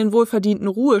uns in den wohlverdienten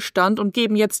Ruhestand und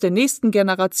geben jetzt der nächsten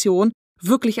Generation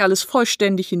wirklich alles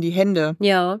vollständig in die Hände.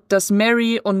 Ja. Dass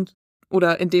Mary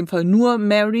oder in dem Fall nur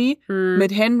Mary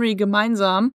mit Henry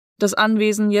gemeinsam das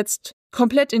Anwesen jetzt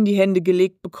komplett in die Hände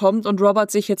gelegt bekommt und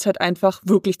Robert sich jetzt halt einfach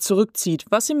wirklich zurückzieht,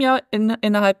 was ihm ja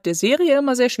innerhalb der Serie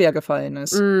immer sehr schwer gefallen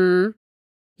ist.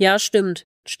 Ja, stimmt.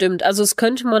 Also es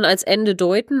könnte man als Ende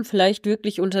deuten, vielleicht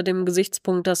wirklich unter dem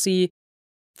Gesichtspunkt, dass sie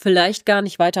vielleicht gar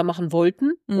nicht weitermachen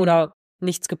wollten oder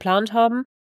nichts geplant haben.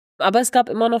 Aber es gab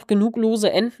immer noch genug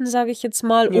lose Enden, sage ich jetzt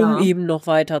mal, um eben noch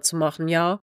weiterzumachen.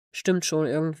 Ja, stimmt schon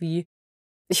irgendwie.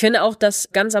 Ich finde auch, dass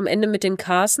ganz am Ende mit den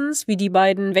Carsons, wie die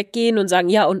beiden weggehen und sagen,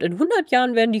 ja, und in 100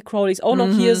 Jahren werden die Crowleys auch noch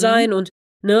hier sein und,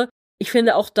 ne, ich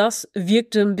finde auch das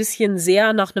wirkte ein bisschen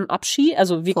sehr nach einem Abschied,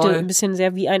 also wirkte ein bisschen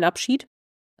sehr wie ein Abschied.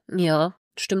 Ja,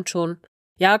 stimmt schon.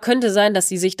 Ja, könnte sein, dass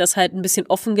sie sich das halt ein bisschen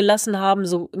offen gelassen haben,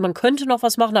 so, man könnte noch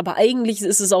was machen, aber eigentlich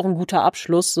ist es auch ein guter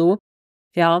Abschluss, so.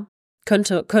 Ja,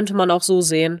 könnte man auch so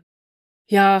sehen.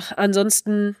 Ja,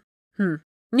 ansonsten,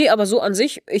 nee, aber so an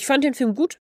sich, ich fand den Film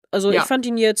gut. Also ich fand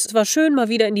ihn jetzt, es war schön, mal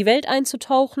wieder in die Welt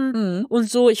einzutauchen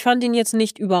und so. Ich fand ihn jetzt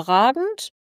nicht überragend,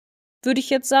 würde ich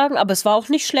jetzt sagen, aber es war auch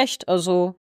nicht schlecht.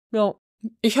 Also, ja.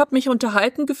 Ich habe mich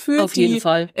unterhalten gefühlt. Auf jeden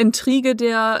Fall. Die Intrige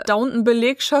der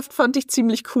Downton-Belegschaft fand ich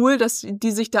ziemlich cool, dass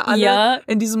die sich da alle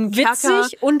in diesem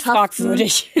witzig und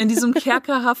fragwürdig in diesem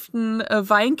kerkerhaften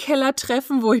Weinkeller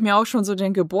treffen, wo ich mir auch schon so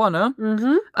denke, boah,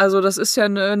 ne? Also das ist ja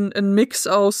ein Mix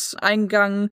aus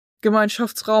Eingang,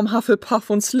 Gemeinschaftsraum,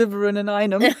 Hufflepuff und Slytherin in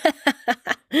einem.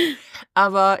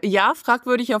 Aber ja,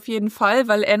 fragwürdig auf jeden Fall,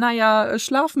 weil Anna ja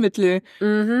Schlafmittel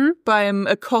beim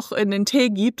Koch in den Tee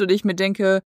gibt und ich mir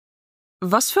denke,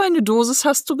 was für eine Dosis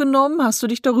hast du genommen? Hast du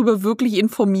dich darüber wirklich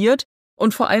informiert?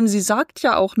 Und vor allem, sie sagt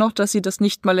ja auch noch, dass sie das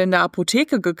nicht mal in der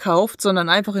Apotheke gekauft, sondern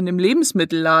einfach in dem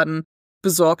Lebensmittelladen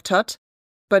besorgt hat.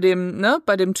 Bei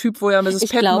dem Typ, wo ja Mrs.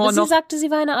 Patmore noch... Ich glaube, sie sagte, sie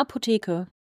war in der Apotheke.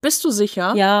 Bist du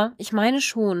sicher? Ja, ich meine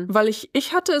schon. Weil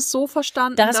ich hatte es so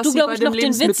verstanden, da hast dass du, sie glaube bei ich, dem noch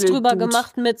den Witz drüber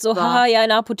gemacht mit so, haha, ja, in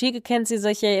der Apotheke kennt sie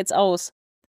sich ja jetzt aus.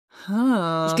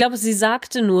 Ich glaube, sie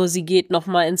sagte nur, sie geht noch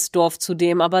mal ins Dorf zu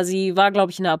dem, aber sie war, glaube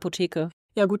ich, in der Apotheke.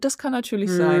 Ja gut, das kann natürlich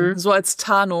sein. So als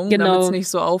Tarnung, damit es nicht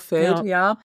so auffällt.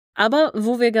 Ja. Aber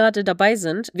wo wir gerade dabei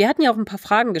sind, wir hatten ja auch ein paar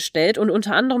Fragen gestellt und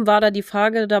unter anderem war da die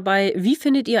Frage dabei, wie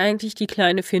findet ihr eigentlich die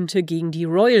kleine Finte gegen die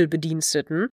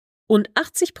Royal-Bediensteten? Und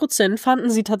 80% fanden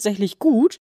sie tatsächlich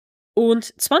gut und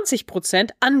 20%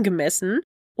 angemessen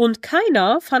und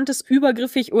keiner fand es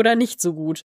übergriffig oder nicht so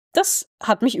gut. Das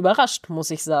hat mich überrascht,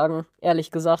 muss ich sagen, ehrlich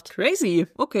gesagt. Crazy,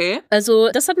 okay. Also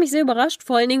das hat mich sehr überrascht,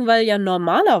 vor allen Dingen, weil ja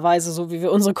normalerweise, so wie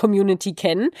wir unsere Community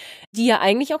kennen, die ja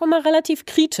eigentlich auch immer relativ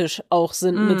kritisch auch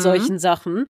sind mit solchen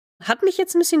Sachen. Hat mich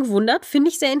jetzt ein bisschen gewundert, finde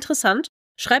ich sehr interessant.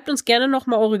 Schreibt uns gerne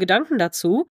nochmal eure Gedanken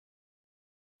dazu.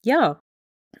 Ja.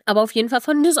 Aber auf jeden Fall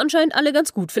fanden das anscheinend alle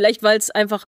ganz gut. Vielleicht, weil es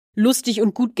einfach lustig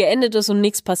und gut geendet ist und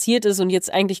nichts passiert ist und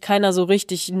jetzt eigentlich keiner so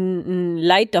richtig ein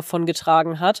Leid davon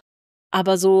getragen hat.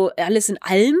 Aber so alles in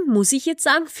allem, muss ich jetzt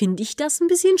sagen, finde ich das ein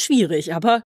bisschen schwierig.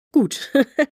 Aber Gut.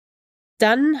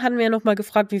 Dann haben wir nochmal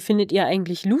gefragt, wie findet ihr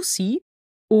eigentlich Lucy?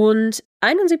 Und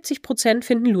 71%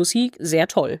 finden Lucy sehr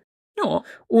toll. Ja.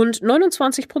 Und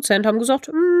 29% haben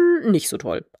gesagt, nicht so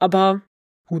toll. Aber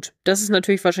gut, das ist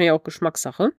natürlich wahrscheinlich auch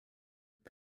Geschmackssache.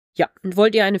 Ja, und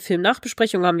wollt ihr eine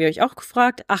Film-Nachbesprechung, haben wir euch auch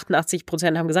gefragt.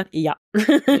 88% haben gesagt, ja.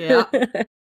 Ja.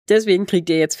 Deswegen kriegt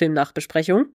ihr jetzt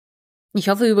Film-Nachbesprechung. Ich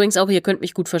hoffe übrigens auch, ihr könnt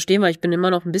mich gut verstehen, weil ich bin immer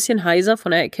noch ein bisschen heiser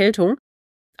von der Erkältung.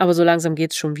 Aber so langsam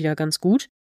geht's schon wieder ganz gut.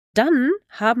 Dann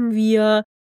haben wir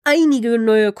einige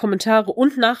neue Kommentare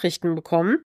und Nachrichten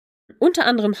bekommen. Unter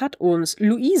anderem hat uns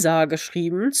Luisa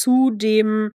geschrieben zu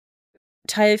dem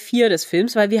Teil 4 des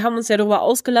Films, weil wir haben uns ja darüber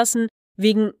ausgelassen,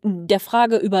 wegen der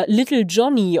Frage über Little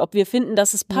Johnny, ob wir finden,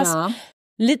 dass es passt. Ja.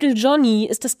 Little Johnny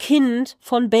ist das Kind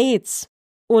von Bates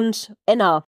und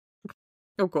Anna.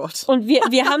 Oh Gott. Und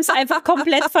wir haben es einfach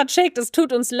komplett vercheckt. Es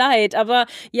tut uns leid. Aber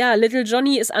ja, Little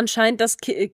Johnny ist anscheinend das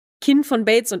Kind von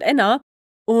Bates und Anna.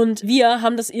 Und wir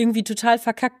haben das irgendwie total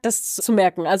verkackt, das zu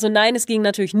merken. Also nein, es ging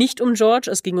natürlich nicht um George.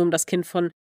 Es ging um das Kind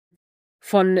von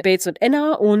Bates und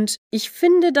Anna. Und ich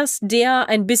finde, dass der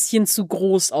ein bisschen zu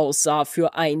groß aussah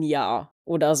für ein Jahr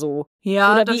oder so.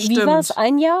 Ja, oder das stimmt. Wie war es?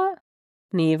 Ein Jahr?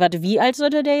 Nee, warte, wie alt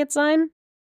sollte der jetzt sein?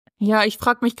 Ja, ich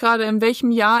frage mich gerade, in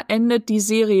welchem Jahr endet die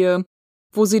Serie,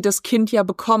 wo sie das Kind ja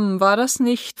bekommen? War das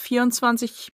nicht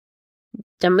 24?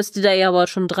 Da müsste der ja aber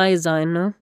schon 3 sein,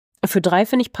 ne? Für 3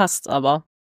 finde ich passt's aber.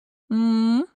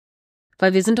 Mhm.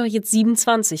 Weil wir sind doch jetzt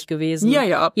 27 gewesen. Ja,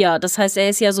 ja. Ja, das heißt, er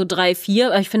ist ja so 3, 4,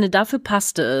 aber ich finde, dafür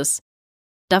passte es.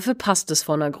 Dafür passt es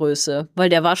von der Größe, weil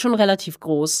der war schon relativ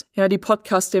groß. Ja, die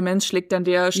Podcast-Demenz schlägt an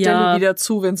der Stelle wieder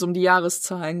zu, wenn es um die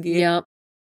Jahreszahlen geht. Ja,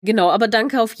 genau, aber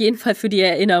danke auf jeden Fall für die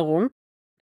Erinnerung.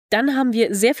 Dann haben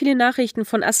wir sehr viele Nachrichten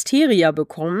von Asteria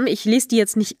bekommen. Ich lese die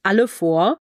jetzt nicht alle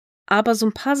vor, aber so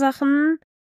ein paar Sachen.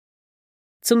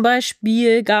 Zum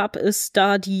Beispiel gab es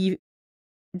da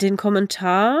den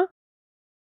Kommentar: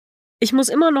 Ich muss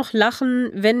immer noch lachen,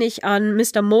 wenn ich an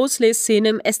Mr. Mosleys Szene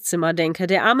im Esszimmer denke.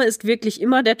 Der Arme ist wirklich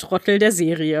immer der Trottel der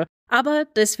Serie, aber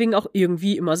deswegen auch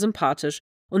irgendwie immer sympathisch.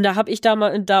 Und da habe ich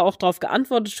da auch drauf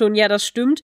geantwortet schon, ja, das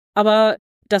stimmt, aber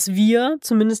dass wir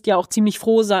zumindest ja auch ziemlich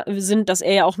froh sind, dass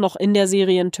er ja auch noch in der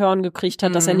Serie einen Turn gekriegt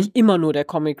hat, dass er nicht immer nur der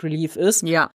Comic Relief ist.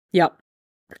 Ja. Ja.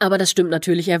 Aber das stimmt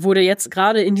natürlich. Er wurde jetzt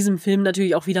gerade in diesem Film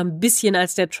natürlich auch wieder ein bisschen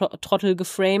als der Trottel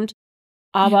geframed.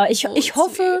 Aber ich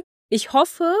hoffe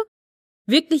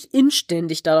wirklich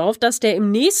inständig darauf, dass der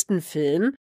im nächsten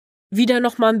Film wieder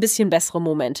noch mal ein bisschen bessere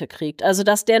Momente kriegt. Also,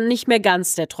 dass der nicht mehr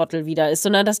ganz der Trottel wieder ist,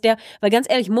 sondern dass weil ganz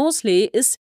ehrlich, Mosley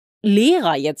ist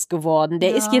Lehrer jetzt geworden.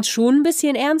 Der ist jetzt schon ein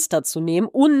bisschen ernster zu nehmen.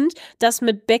 Und das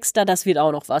mit Baxter, das wird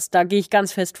auch noch was. Da gehe ich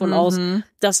ganz fest von aus,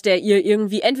 dass der ihr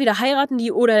irgendwie, entweder heiraten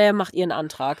die oder der macht ihr einen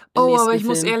Antrag. Oh, aber ich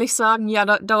muss ehrlich sagen, ja,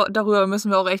 darüber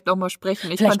müssen wir auch echt noch mal sprechen.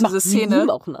 Ich fand diese Szene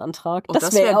auch einen Antrag. Oh,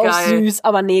 das wäre auch süß.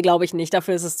 Aber nee, glaube ich nicht.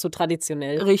 Dafür ist es zu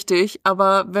traditionell. Richtig.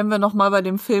 Aber wenn wir noch mal bei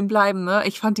dem Film bleiben, ne,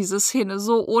 ich fand diese Szene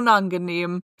so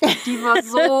unangenehm. Die war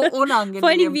so unangenehm. Vor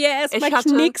allem, wie er erstmal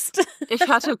knickst. Ich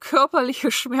hatte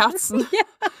körperliche Schmerzen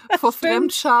vor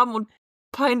Fremdscham und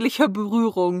peinlicher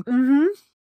Berührung.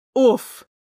 Uff.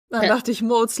 Dann dachte ich,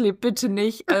 Maudsley, bitte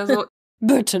nicht. Also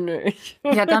bitte nicht.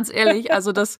 Ja, ganz ehrlich,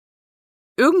 also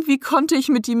irgendwie konnte ich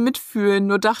mit ihm mitfühlen,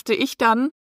 nur dachte ich dann,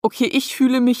 okay, ich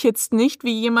fühle mich jetzt nicht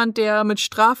wie jemand, der mit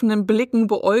strafenden Blicken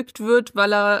beäugt wird,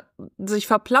 weil er sich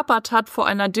verplappert hat vor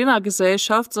einer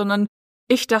Dinnergesellschaft, sondern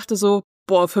ich dachte so,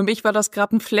 boah, für mich war das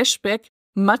gerade ein Flashback,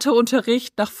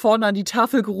 Matheunterricht, nach vorne an die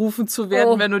Tafel gerufen zu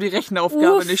werden, wenn du die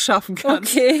Rechenaufgabe nicht schaffen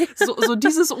kannst. Okay. So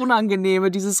dieses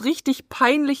Unangenehme, dieses richtig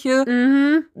peinliche,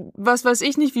 was weiß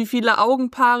ich nicht, wie viele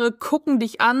Augenpaare gucken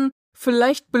dich an,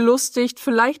 vielleicht belustigt,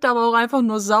 vielleicht aber auch einfach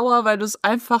nur sauer, weil du es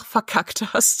einfach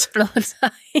verkackt hast. Oh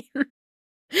nein.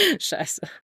 Scheiße.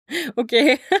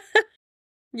 Okay.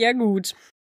 Ja gut.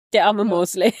 Der arme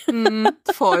Mosley.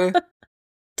 Voll.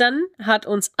 Dann hat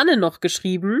uns Anne noch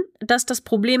geschrieben, dass das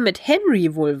Problem mit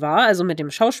Henry wohl war, also mit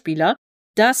dem Schauspieler,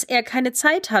 dass er keine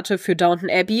Zeit hatte für Downton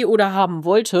Abbey oder haben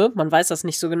wollte. Man weiß das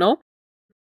nicht so genau.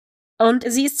 Und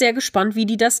sie ist sehr gespannt, wie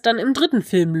die das dann im 3.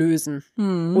 Film lösen.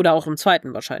 Oder auch im 2.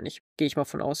 wahrscheinlich, gehe ich mal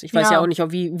von aus. Ich weiß ja auch nicht,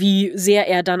 wie sehr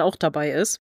er dann auch dabei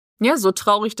ist. Ja, so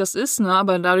traurig das ist, ne?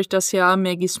 Aber dadurch, dass ja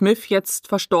Maggie Smith jetzt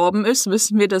verstorben ist,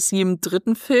 wissen wir, dass sie im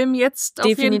 3. Film jetzt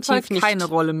definitiv auf jeden Fall keine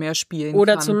Rolle mehr spielen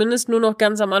Oder kann. Zumindest nur noch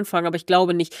ganz am Anfang, aber ich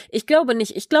glaube nicht. Ich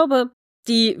glaube,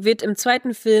 die wird im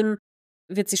 2. Film,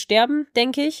 wird sie sterben,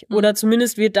 denke ich. Oder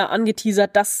zumindest wird da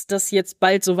angeteasert, dass das jetzt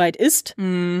bald soweit ist.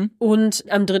 Und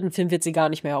am 3. Film wird sie gar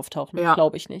nicht mehr auftauchen. Ja.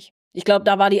 Glaube ich nicht. Ich glaube,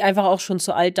 da war die einfach auch schon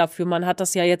zu alt dafür. Man hat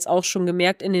das ja jetzt auch schon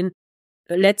gemerkt in den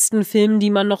letzten Filmen,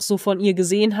 die man noch so von ihr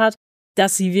gesehen hat,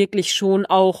 dass sie wirklich schon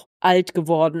auch alt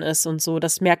geworden ist und so.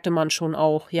 Das merkte man schon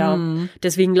auch, ja.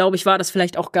 Deswegen glaube ich, war das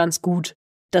vielleicht auch ganz gut,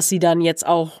 dass sie dann jetzt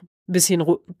auch ein bisschen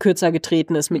kürzer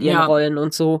getreten ist mit ihren Rollen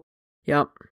und so.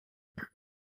 Ja.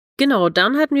 Genau,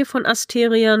 dann hatten wir von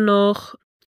Asteria noch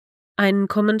einen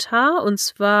Kommentar, und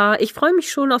zwar: Ich freue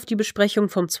mich schon auf die Besprechung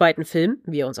vom zweiten Film,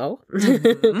 wir uns auch.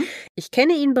 Ich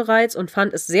kenne ihn bereits und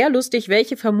fand es sehr lustig,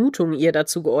 welche Vermutungen ihr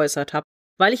dazu geäußert habt,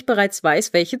 weil ich bereits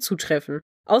weiß, welche zutreffen.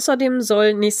 Außerdem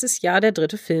soll nächstes Jahr der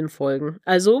 3. Film folgen.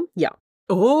 Also, ja.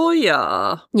 Oh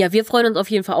ja. Ja, wir freuen uns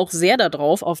auf jeden Fall auch sehr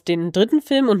darauf, auf den 3.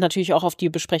 Film und natürlich auch auf die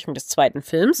Besprechung des 2.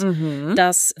 Films.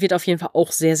 Das wird auf jeden Fall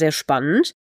auch sehr, sehr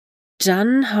spannend.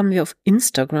 Dann haben wir auf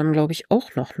Instagram, glaube ich,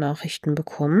 auch noch Nachrichten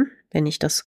bekommen, wenn ich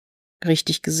das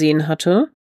richtig gesehen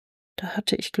hatte. Da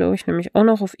hatte ich, glaube ich, nämlich auch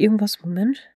noch auf irgendwas,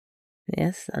 Moment. Wer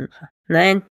ist Sandra?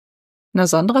 Nein. Na,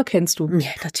 Sandra kennst du. Ja,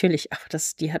 natürlich, aber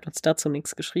die hat uns dazu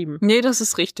nichts geschrieben. Nee, das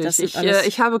ist richtig.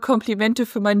 Ich habe Komplimente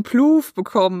für meinen Pluf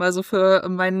bekommen, also für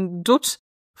meinen Dutt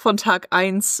von Tag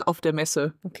 1 auf der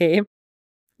Messe. Okay.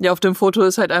 Ja, auf dem Foto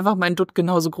ist halt einfach mein Dutt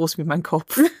genauso groß wie mein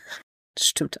Kopf. Das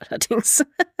stimmt allerdings.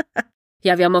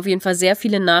 Ja, wir haben auf jeden Fall sehr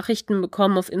viele Nachrichten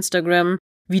bekommen auf Instagram,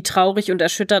 wie traurig und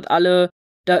erschüttert alle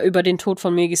da über den Tod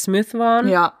von Maggie Smith waren.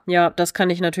 Ja. Ja, das kann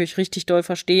ich natürlich richtig doll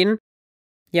verstehen.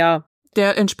 Ja.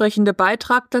 Der entsprechende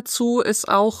Beitrag dazu ist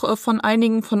auch von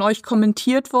einigen von euch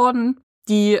kommentiert worden.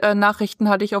 Die Nachrichten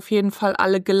hatte ich auf jeden Fall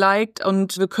alle geliked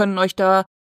und wir können euch da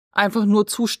einfach nur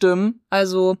zustimmen.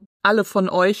 Also alle von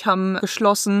euch haben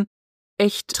geschlossen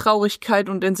echt Traurigkeit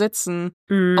und Entsetzen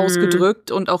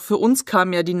ausgedrückt, und auch für uns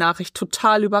kam ja die Nachricht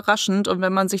total überraschend, und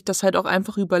wenn man sich das halt auch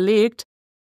einfach überlegt,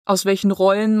 aus welchen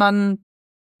Rollen man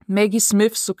Maggie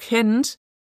Smith so kennt,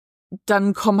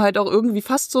 dann kommen halt auch irgendwie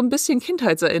fast so ein bisschen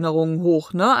Kindheitserinnerungen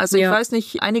hoch, ne? Also ich weiß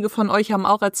nicht, einige von euch haben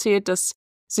auch erzählt, dass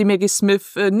sie Maggie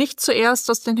Smith nicht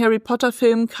zuerst aus den Harry Potter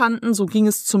Filmen kannten, so ging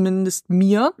es zumindest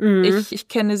mir. Ich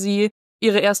kenne sie.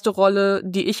 Ihre erste Rolle,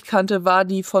 die ich kannte, war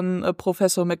die von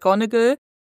Professor McGonagall.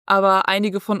 Aber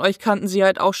einige von euch kannten sie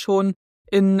halt auch schon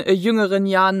in jüngeren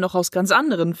Jahren noch aus ganz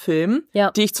anderen Filmen,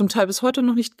 die ich zum Teil bis heute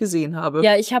noch nicht gesehen habe.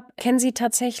 Ja, ich kenne sie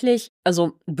tatsächlich,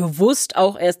 also bewusst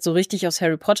auch erst so richtig aus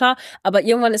Harry Potter, aber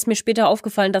irgendwann ist mir später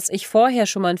aufgefallen, dass ich vorher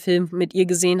schon mal einen Film mit ihr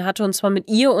gesehen hatte, und zwar mit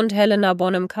ihr und Helena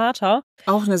Bonham Carter.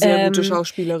 Auch eine sehr gute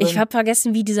Schauspielerin. Ich habe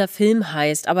vergessen, wie dieser Film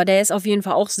heißt, aber der ist auf jeden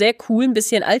Fall auch sehr cool, ein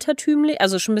bisschen altertümlich,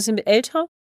 also schon ein bisschen älter.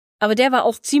 Aber der war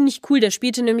auch ziemlich cool, der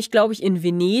spielte nämlich, glaube ich, in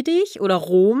Venedig oder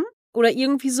Rom oder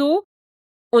irgendwie so.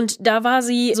 Und da war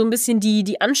sie so ein bisschen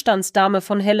die Anstandsdame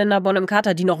von Helena Bonham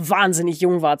Carter, die noch wahnsinnig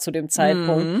jung war zu dem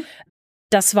Zeitpunkt.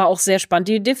 Das war auch sehr spannend.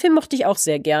 Den Film mochte ich auch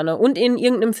sehr gerne. Und in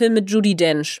irgendeinem Film mit Judi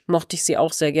Dench mochte ich sie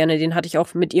auch sehr gerne. Den hatte ich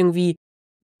auch mit irgendwie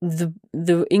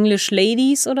The English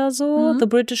Ladies oder so, The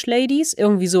British Ladies,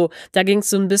 irgendwie so. Da ging es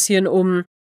so ein bisschen um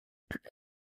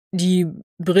die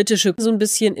britische, so ein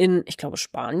bisschen in, ich glaube,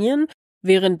 Spanien,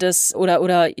 während des,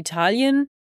 oder Italien,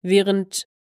 während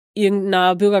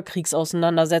irgendeiner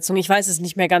Bürgerkriegsauseinandersetzung. Ich weiß es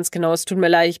nicht mehr ganz genau, es tut mir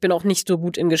leid, ich bin auch nicht so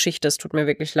gut in Geschichte, es tut mir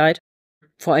wirklich leid.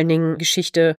 Vor allen Dingen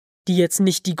Geschichte, die jetzt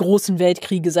nicht die großen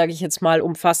Weltkriege, sage ich jetzt mal,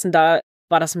 umfassen, da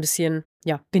war das ein bisschen,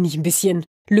 bin ich ein bisschen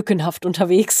lückenhaft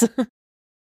unterwegs.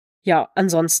 Ja,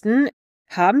 ansonsten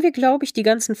haben wir, glaube ich, die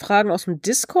ganzen Fragen aus dem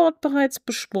Discord bereits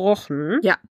besprochen.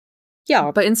 Ja.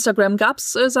 Bei Instagram gab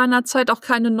es seinerzeit auch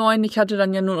keine neuen. Ich hatte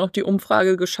dann ja nur noch die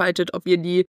Umfrage geschaltet, ob ihr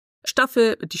die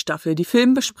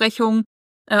Filmbesprechung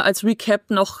als Recap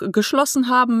noch geschlossen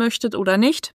haben möchtet oder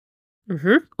nicht.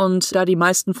 Und da die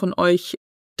meisten von euch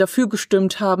dafür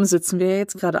gestimmt haben, sitzen wir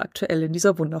jetzt gerade aktuell in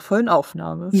dieser wundervollen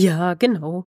Aufnahme. Ja,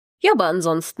 genau. Ja, aber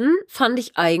ansonsten fand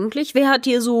ich eigentlich, wer hat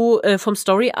dir so vom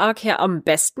Story-Arc her am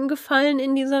besten gefallen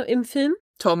im Film?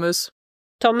 Thomas?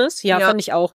 Ja, fand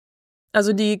ich auch.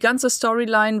 Also die ganze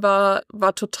Storyline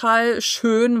war total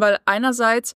schön, weil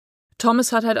einerseits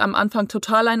Thomas hat halt am Anfang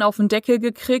total einen auf den Deckel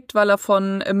gekriegt, weil er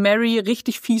von Mary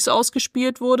richtig fies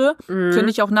ausgespielt wurde. Finde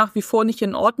ich auch nach wie vor nicht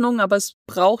in Ordnung, aber es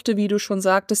brauchte, wie du schon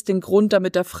sagtest, den Grund,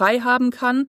 damit er frei haben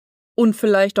kann und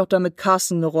vielleicht auch damit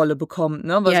Carson eine Rolle bekommt,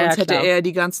 ne? Weil sonst hätte er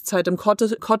die ganze Zeit im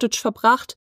Cottage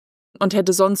verbracht und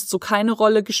hätte sonst so keine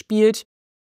Rolle gespielt.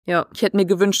 Ja. Ich hätte mir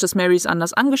gewünscht, dass Mary es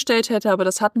anders angestellt hätte, aber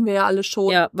das hatten wir ja alle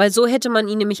schon. Ja, weil so hätte man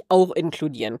ihn nämlich auch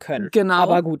inkludieren können. Genau.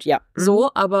 Aber gut, ja. So,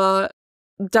 aber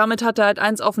damit hat er halt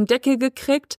eins auf den Deckel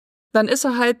gekriegt. Dann ist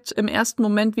er halt im ersten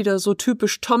Moment wieder so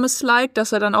typisch Thomas-like,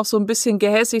 dass er dann auch so ein bisschen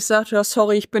gehässig sagt, ja,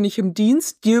 sorry, ich bin nicht im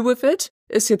Dienst, deal with it,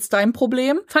 ist jetzt dein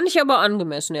Problem. Fand ich aber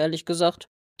angemessen, ehrlich gesagt.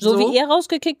 So wie er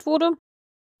rausgekickt wurde.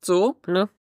 So. Ne?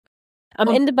 Am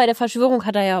Ende bei der Verschwörung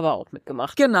hat er ja aber auch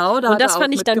mitgemacht. Genau, da und das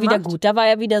fand ich dann wieder gut. Da war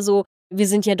er wieder so, wir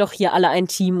sind ja doch hier alle ein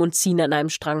Team und ziehen an einem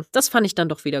Strang. Das fand ich dann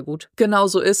doch wieder gut. Genau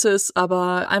so ist es,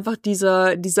 aber einfach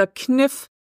dieser Kniff,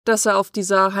 dass er auf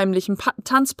dieser heimlichen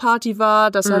Tanzparty war,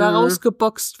 dass er da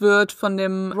rausgeboxt wird von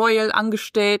dem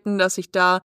Royal-Angestellten, dass sich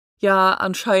da ja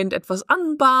anscheinend etwas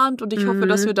anbahnt und ich hoffe,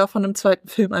 dass wir da von dem zweiten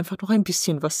Film einfach noch ein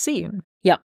bisschen was sehen.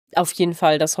 Ja, auf jeden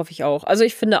Fall, das hoffe ich auch. Also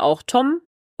ich finde auch, Tom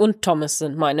und Thomas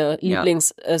sind meine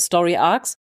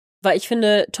Lieblings-Story-Arcs. Weil ich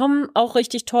finde Tom auch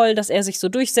richtig toll, dass er sich so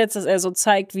durchsetzt, dass er so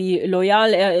zeigt, wie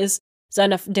loyal er ist,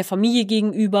 der Familie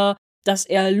gegenüber, dass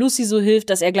er Lucy so hilft,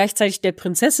 dass er gleichzeitig der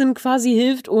Prinzessin quasi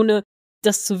hilft, ohne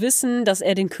das zu wissen, dass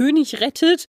er den König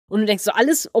rettet. Und du denkst so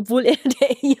alles, obwohl er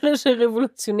der irische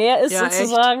Revolutionär ist,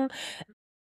 sozusagen.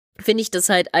 Finde ich das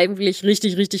halt eigentlich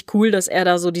richtig, richtig cool, dass er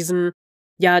da so diesen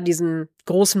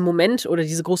großen Moment oder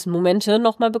diese großen Momente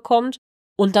nochmal bekommt.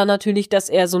 Und dann natürlich, dass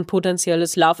er so ein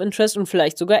potenzielles Love Interest und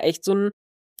vielleicht sogar echt so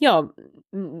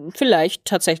vielleicht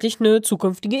tatsächlich eine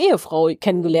zukünftige Ehefrau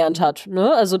kennengelernt hat.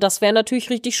 Ne? Also das wäre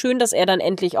natürlich richtig schön, dass er dann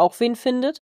endlich auch wen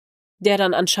findet, der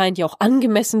dann anscheinend ja auch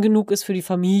angemessen genug ist für die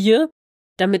Familie,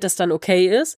 damit das dann okay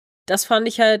ist. Das fand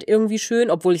ich halt irgendwie schön,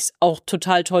 obwohl ich es auch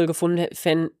total toll gefunden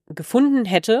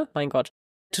hätte,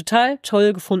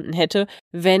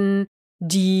 wenn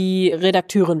die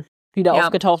Redakteurin wieder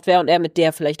aufgetaucht wäre und er mit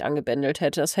der vielleicht angebändelt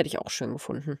hätte. Das hätte ich auch schön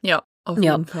gefunden. Ja, auf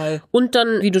jeden Fall. Und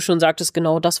dann, wie du schon sagtest,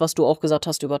 genau das, was du auch gesagt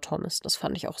hast über Thomas. Das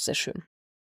fand ich auch sehr schön.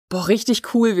 Boah,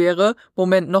 richtig cool wäre,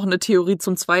 Moment, noch eine Theorie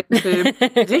zum zweiten Film.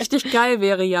 Richtig geil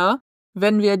wäre ja,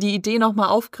 wenn wir die Idee nochmal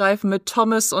aufgreifen mit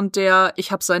Thomas und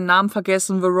ich habe seinen Namen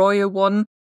vergessen, The Royal One,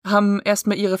 haben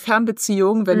erstmal ihre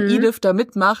Fernbeziehung, wenn Edith da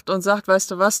mitmacht und sagt, weißt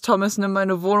du was, Thomas, nimm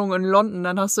meine Wohnung in London,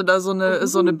 dann hast du da so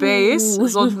eine Base,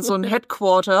 so ein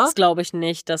Headquarter. Das glaube ich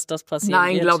nicht, dass das passiert.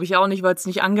 Nein, glaube ich auch nicht, weil es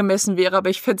nicht angemessen wäre,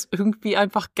 aber ich fände es irgendwie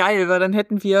einfach geil, weil dann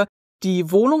hätten wir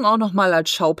die Wohnung auch nochmal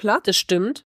als Schauplatz. Das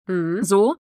stimmt.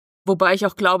 So, wobei ich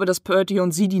auch glaube, dass Bertie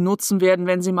und sie die nutzen werden,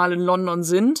 wenn sie mal in London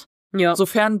sind. Ja.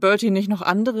 Sofern Bertie nicht noch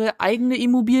andere eigene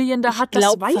Immobilien da hat, das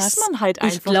weiß man halt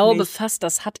einfach nicht. Ich glaube fast,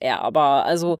 das hat er aber.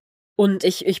 Also, und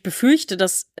ich befürchte,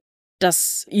 dass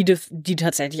Edith die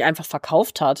tatsächlich einfach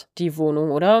verkauft hat, die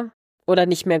Wohnung, oder? Oder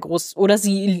nicht mehr groß. Oder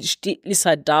sie ist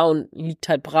halt da und liegt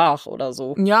halt brach oder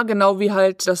so. Ja, genau wie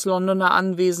halt das Londoner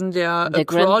Anwesen der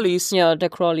Crawleys. Der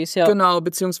Crawleys, ja. Genau,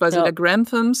 beziehungsweise der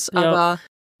Granthams, aber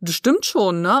das stimmt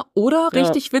schon, ne? Oder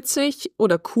richtig witzig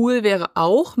oder cool wäre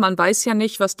auch, man weiß ja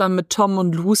nicht, was dann mit Tom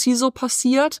und Lucy so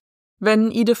passiert,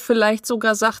 wenn Edith vielleicht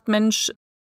sogar sagt, Mensch,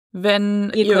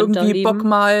 wenn ihr irgendwie Bock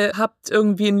mal habt,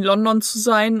 irgendwie in London zu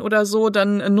sein oder so,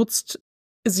 dann nutzt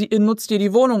ihr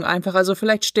die Wohnung einfach. Also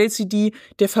vielleicht stellt sie die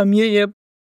der Familie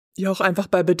ja auch einfach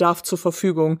bei Bedarf zur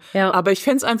Verfügung. Ja. Aber ich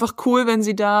fänd's einfach cool, wenn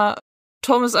sie da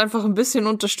Thomas einfach ein bisschen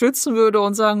unterstützen würde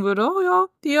und sagen würde, oh ja,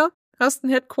 hier, hast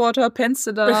ein Headquarter, pennst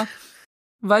du da,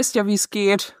 weißt ja, wie es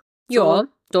geht. So. Ja,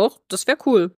 doch, das wäre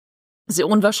cool. Sehr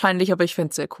unwahrscheinlich, aber ich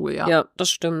fänd's sehr cool, ja. Ja,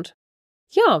 das stimmt.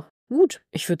 Ja, gut.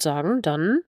 Ich würde sagen,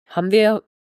 dann haben wir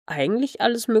eigentlich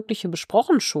alles Mögliche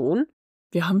besprochen schon.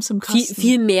 Wir haben es im Kasten.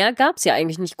 Viel mehr gab's ja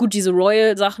eigentlich nicht. Gut, diese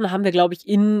Royal-Sachen haben wir, glaube ich,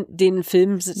 in den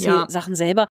Filmsachen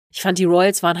selber. Ich fand, die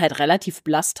Royals waren halt relativ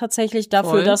blass tatsächlich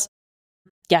dafür, dass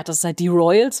es halt die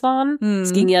Royals waren.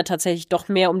 Es ging ja tatsächlich doch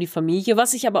mehr um die Familie,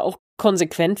 was ich aber auch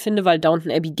konsequent finde, weil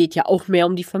Downton Abbey geht ja auch mehr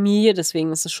um die Familie,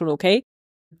 deswegen ist es schon okay.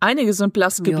 Einige sind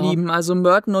blass geblieben, also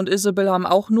Merton und Isabel haben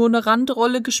auch nur eine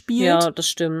Randrolle gespielt. Ja, das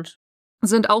stimmt.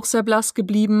 Sind auch sehr blass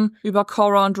geblieben. Über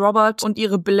Cora und Robert und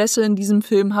ihre Blässe in diesem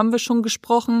Film haben wir schon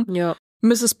gesprochen. Ja.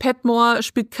 Mrs. Patmore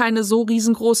spielt keine so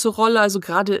riesengroße Rolle, also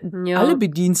gerade alle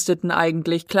Bediensteten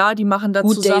eigentlich. Klar, die machen da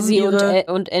zusammen Daisy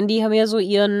und Andy haben ja so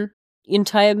ihren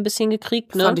Teil ein bisschen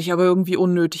gekriegt, ne? Fand ich aber irgendwie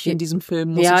unnötig in diesem Film,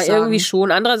 muss ich sagen. Ja, irgendwie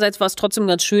schon. Andererseits war es trotzdem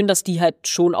ganz schön, dass die halt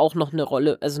schon auch noch eine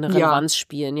Rolle, also eine Relevanz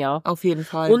spielen, ja. Auf jeden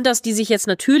Fall. Und dass die sich jetzt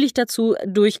natürlich dazu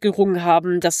durchgerungen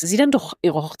haben, dass sie dann doch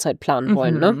ihre Hochzeit planen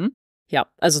wollen, ne? Ja,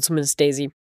 also zumindest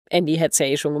Daisy. Andy hätte es ja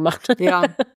eh schon gemacht. Ja,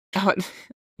 aber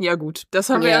ja gut, das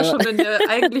haben wir ja schon in der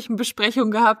eigentlichen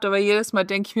Besprechung gehabt, aber jedes Mal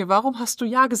denke ich mir, warum hast du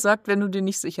ja gesagt, wenn du dir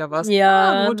nicht sicher warst?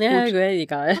 Ja, gut.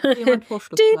 Egal.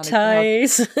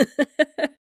 Details.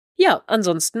 Ja,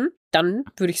 ansonsten, dann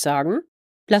würde ich sagen,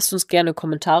 lasst uns gerne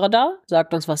Kommentare da,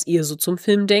 sagt uns, was ihr so zum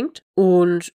Film denkt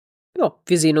und ja,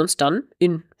 wir sehen uns dann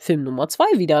in Film Nummer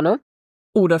 2 wieder, ne?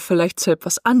 Oder vielleicht zu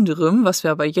etwas anderem, was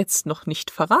wir aber jetzt noch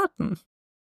nicht verraten.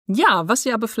 Ja, was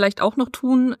ihr aber vielleicht auch noch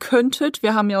tun könntet,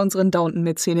 wir haben ja unseren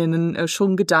Downton-Mäzeninnen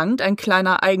schon gedankt, ein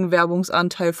kleiner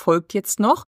Eigenwerbungsanteil folgt jetzt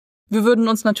noch. Wir würden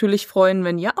uns natürlich freuen,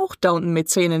 wenn ihr auch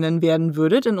Downton-Mäzeninnen werden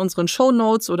würdet. In unseren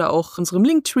Shownotes oder auch unserem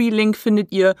Linktree-Link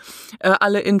findet ihr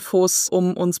alle Infos,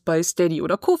 um uns bei Steady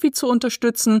oder Ko-fi zu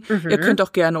unterstützen. Ihr könnt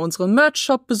auch gerne unseren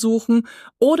Merch-Shop besuchen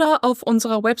oder auf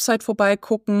unserer Website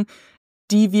vorbeigucken,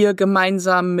 die wir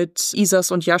gemeinsam mit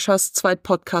Isas und Jaschas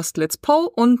Zweitpodcast Let's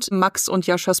Po und Max und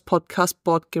Jaschas Podcast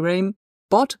Boardgame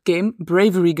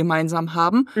Bravery gemeinsam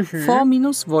haben,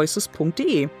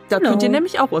 for-voices.de. Da könnt ihr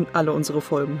nämlich auch alle unsere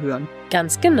Folgen hören.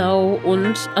 Ganz genau.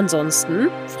 Und ansonsten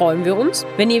freuen wir uns,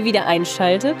 wenn ihr wieder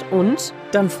einschaltet und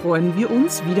dann freuen wir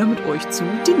uns, wieder mit euch zu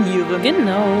dinieren.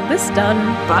 Genau, bis dann.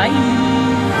 Bye.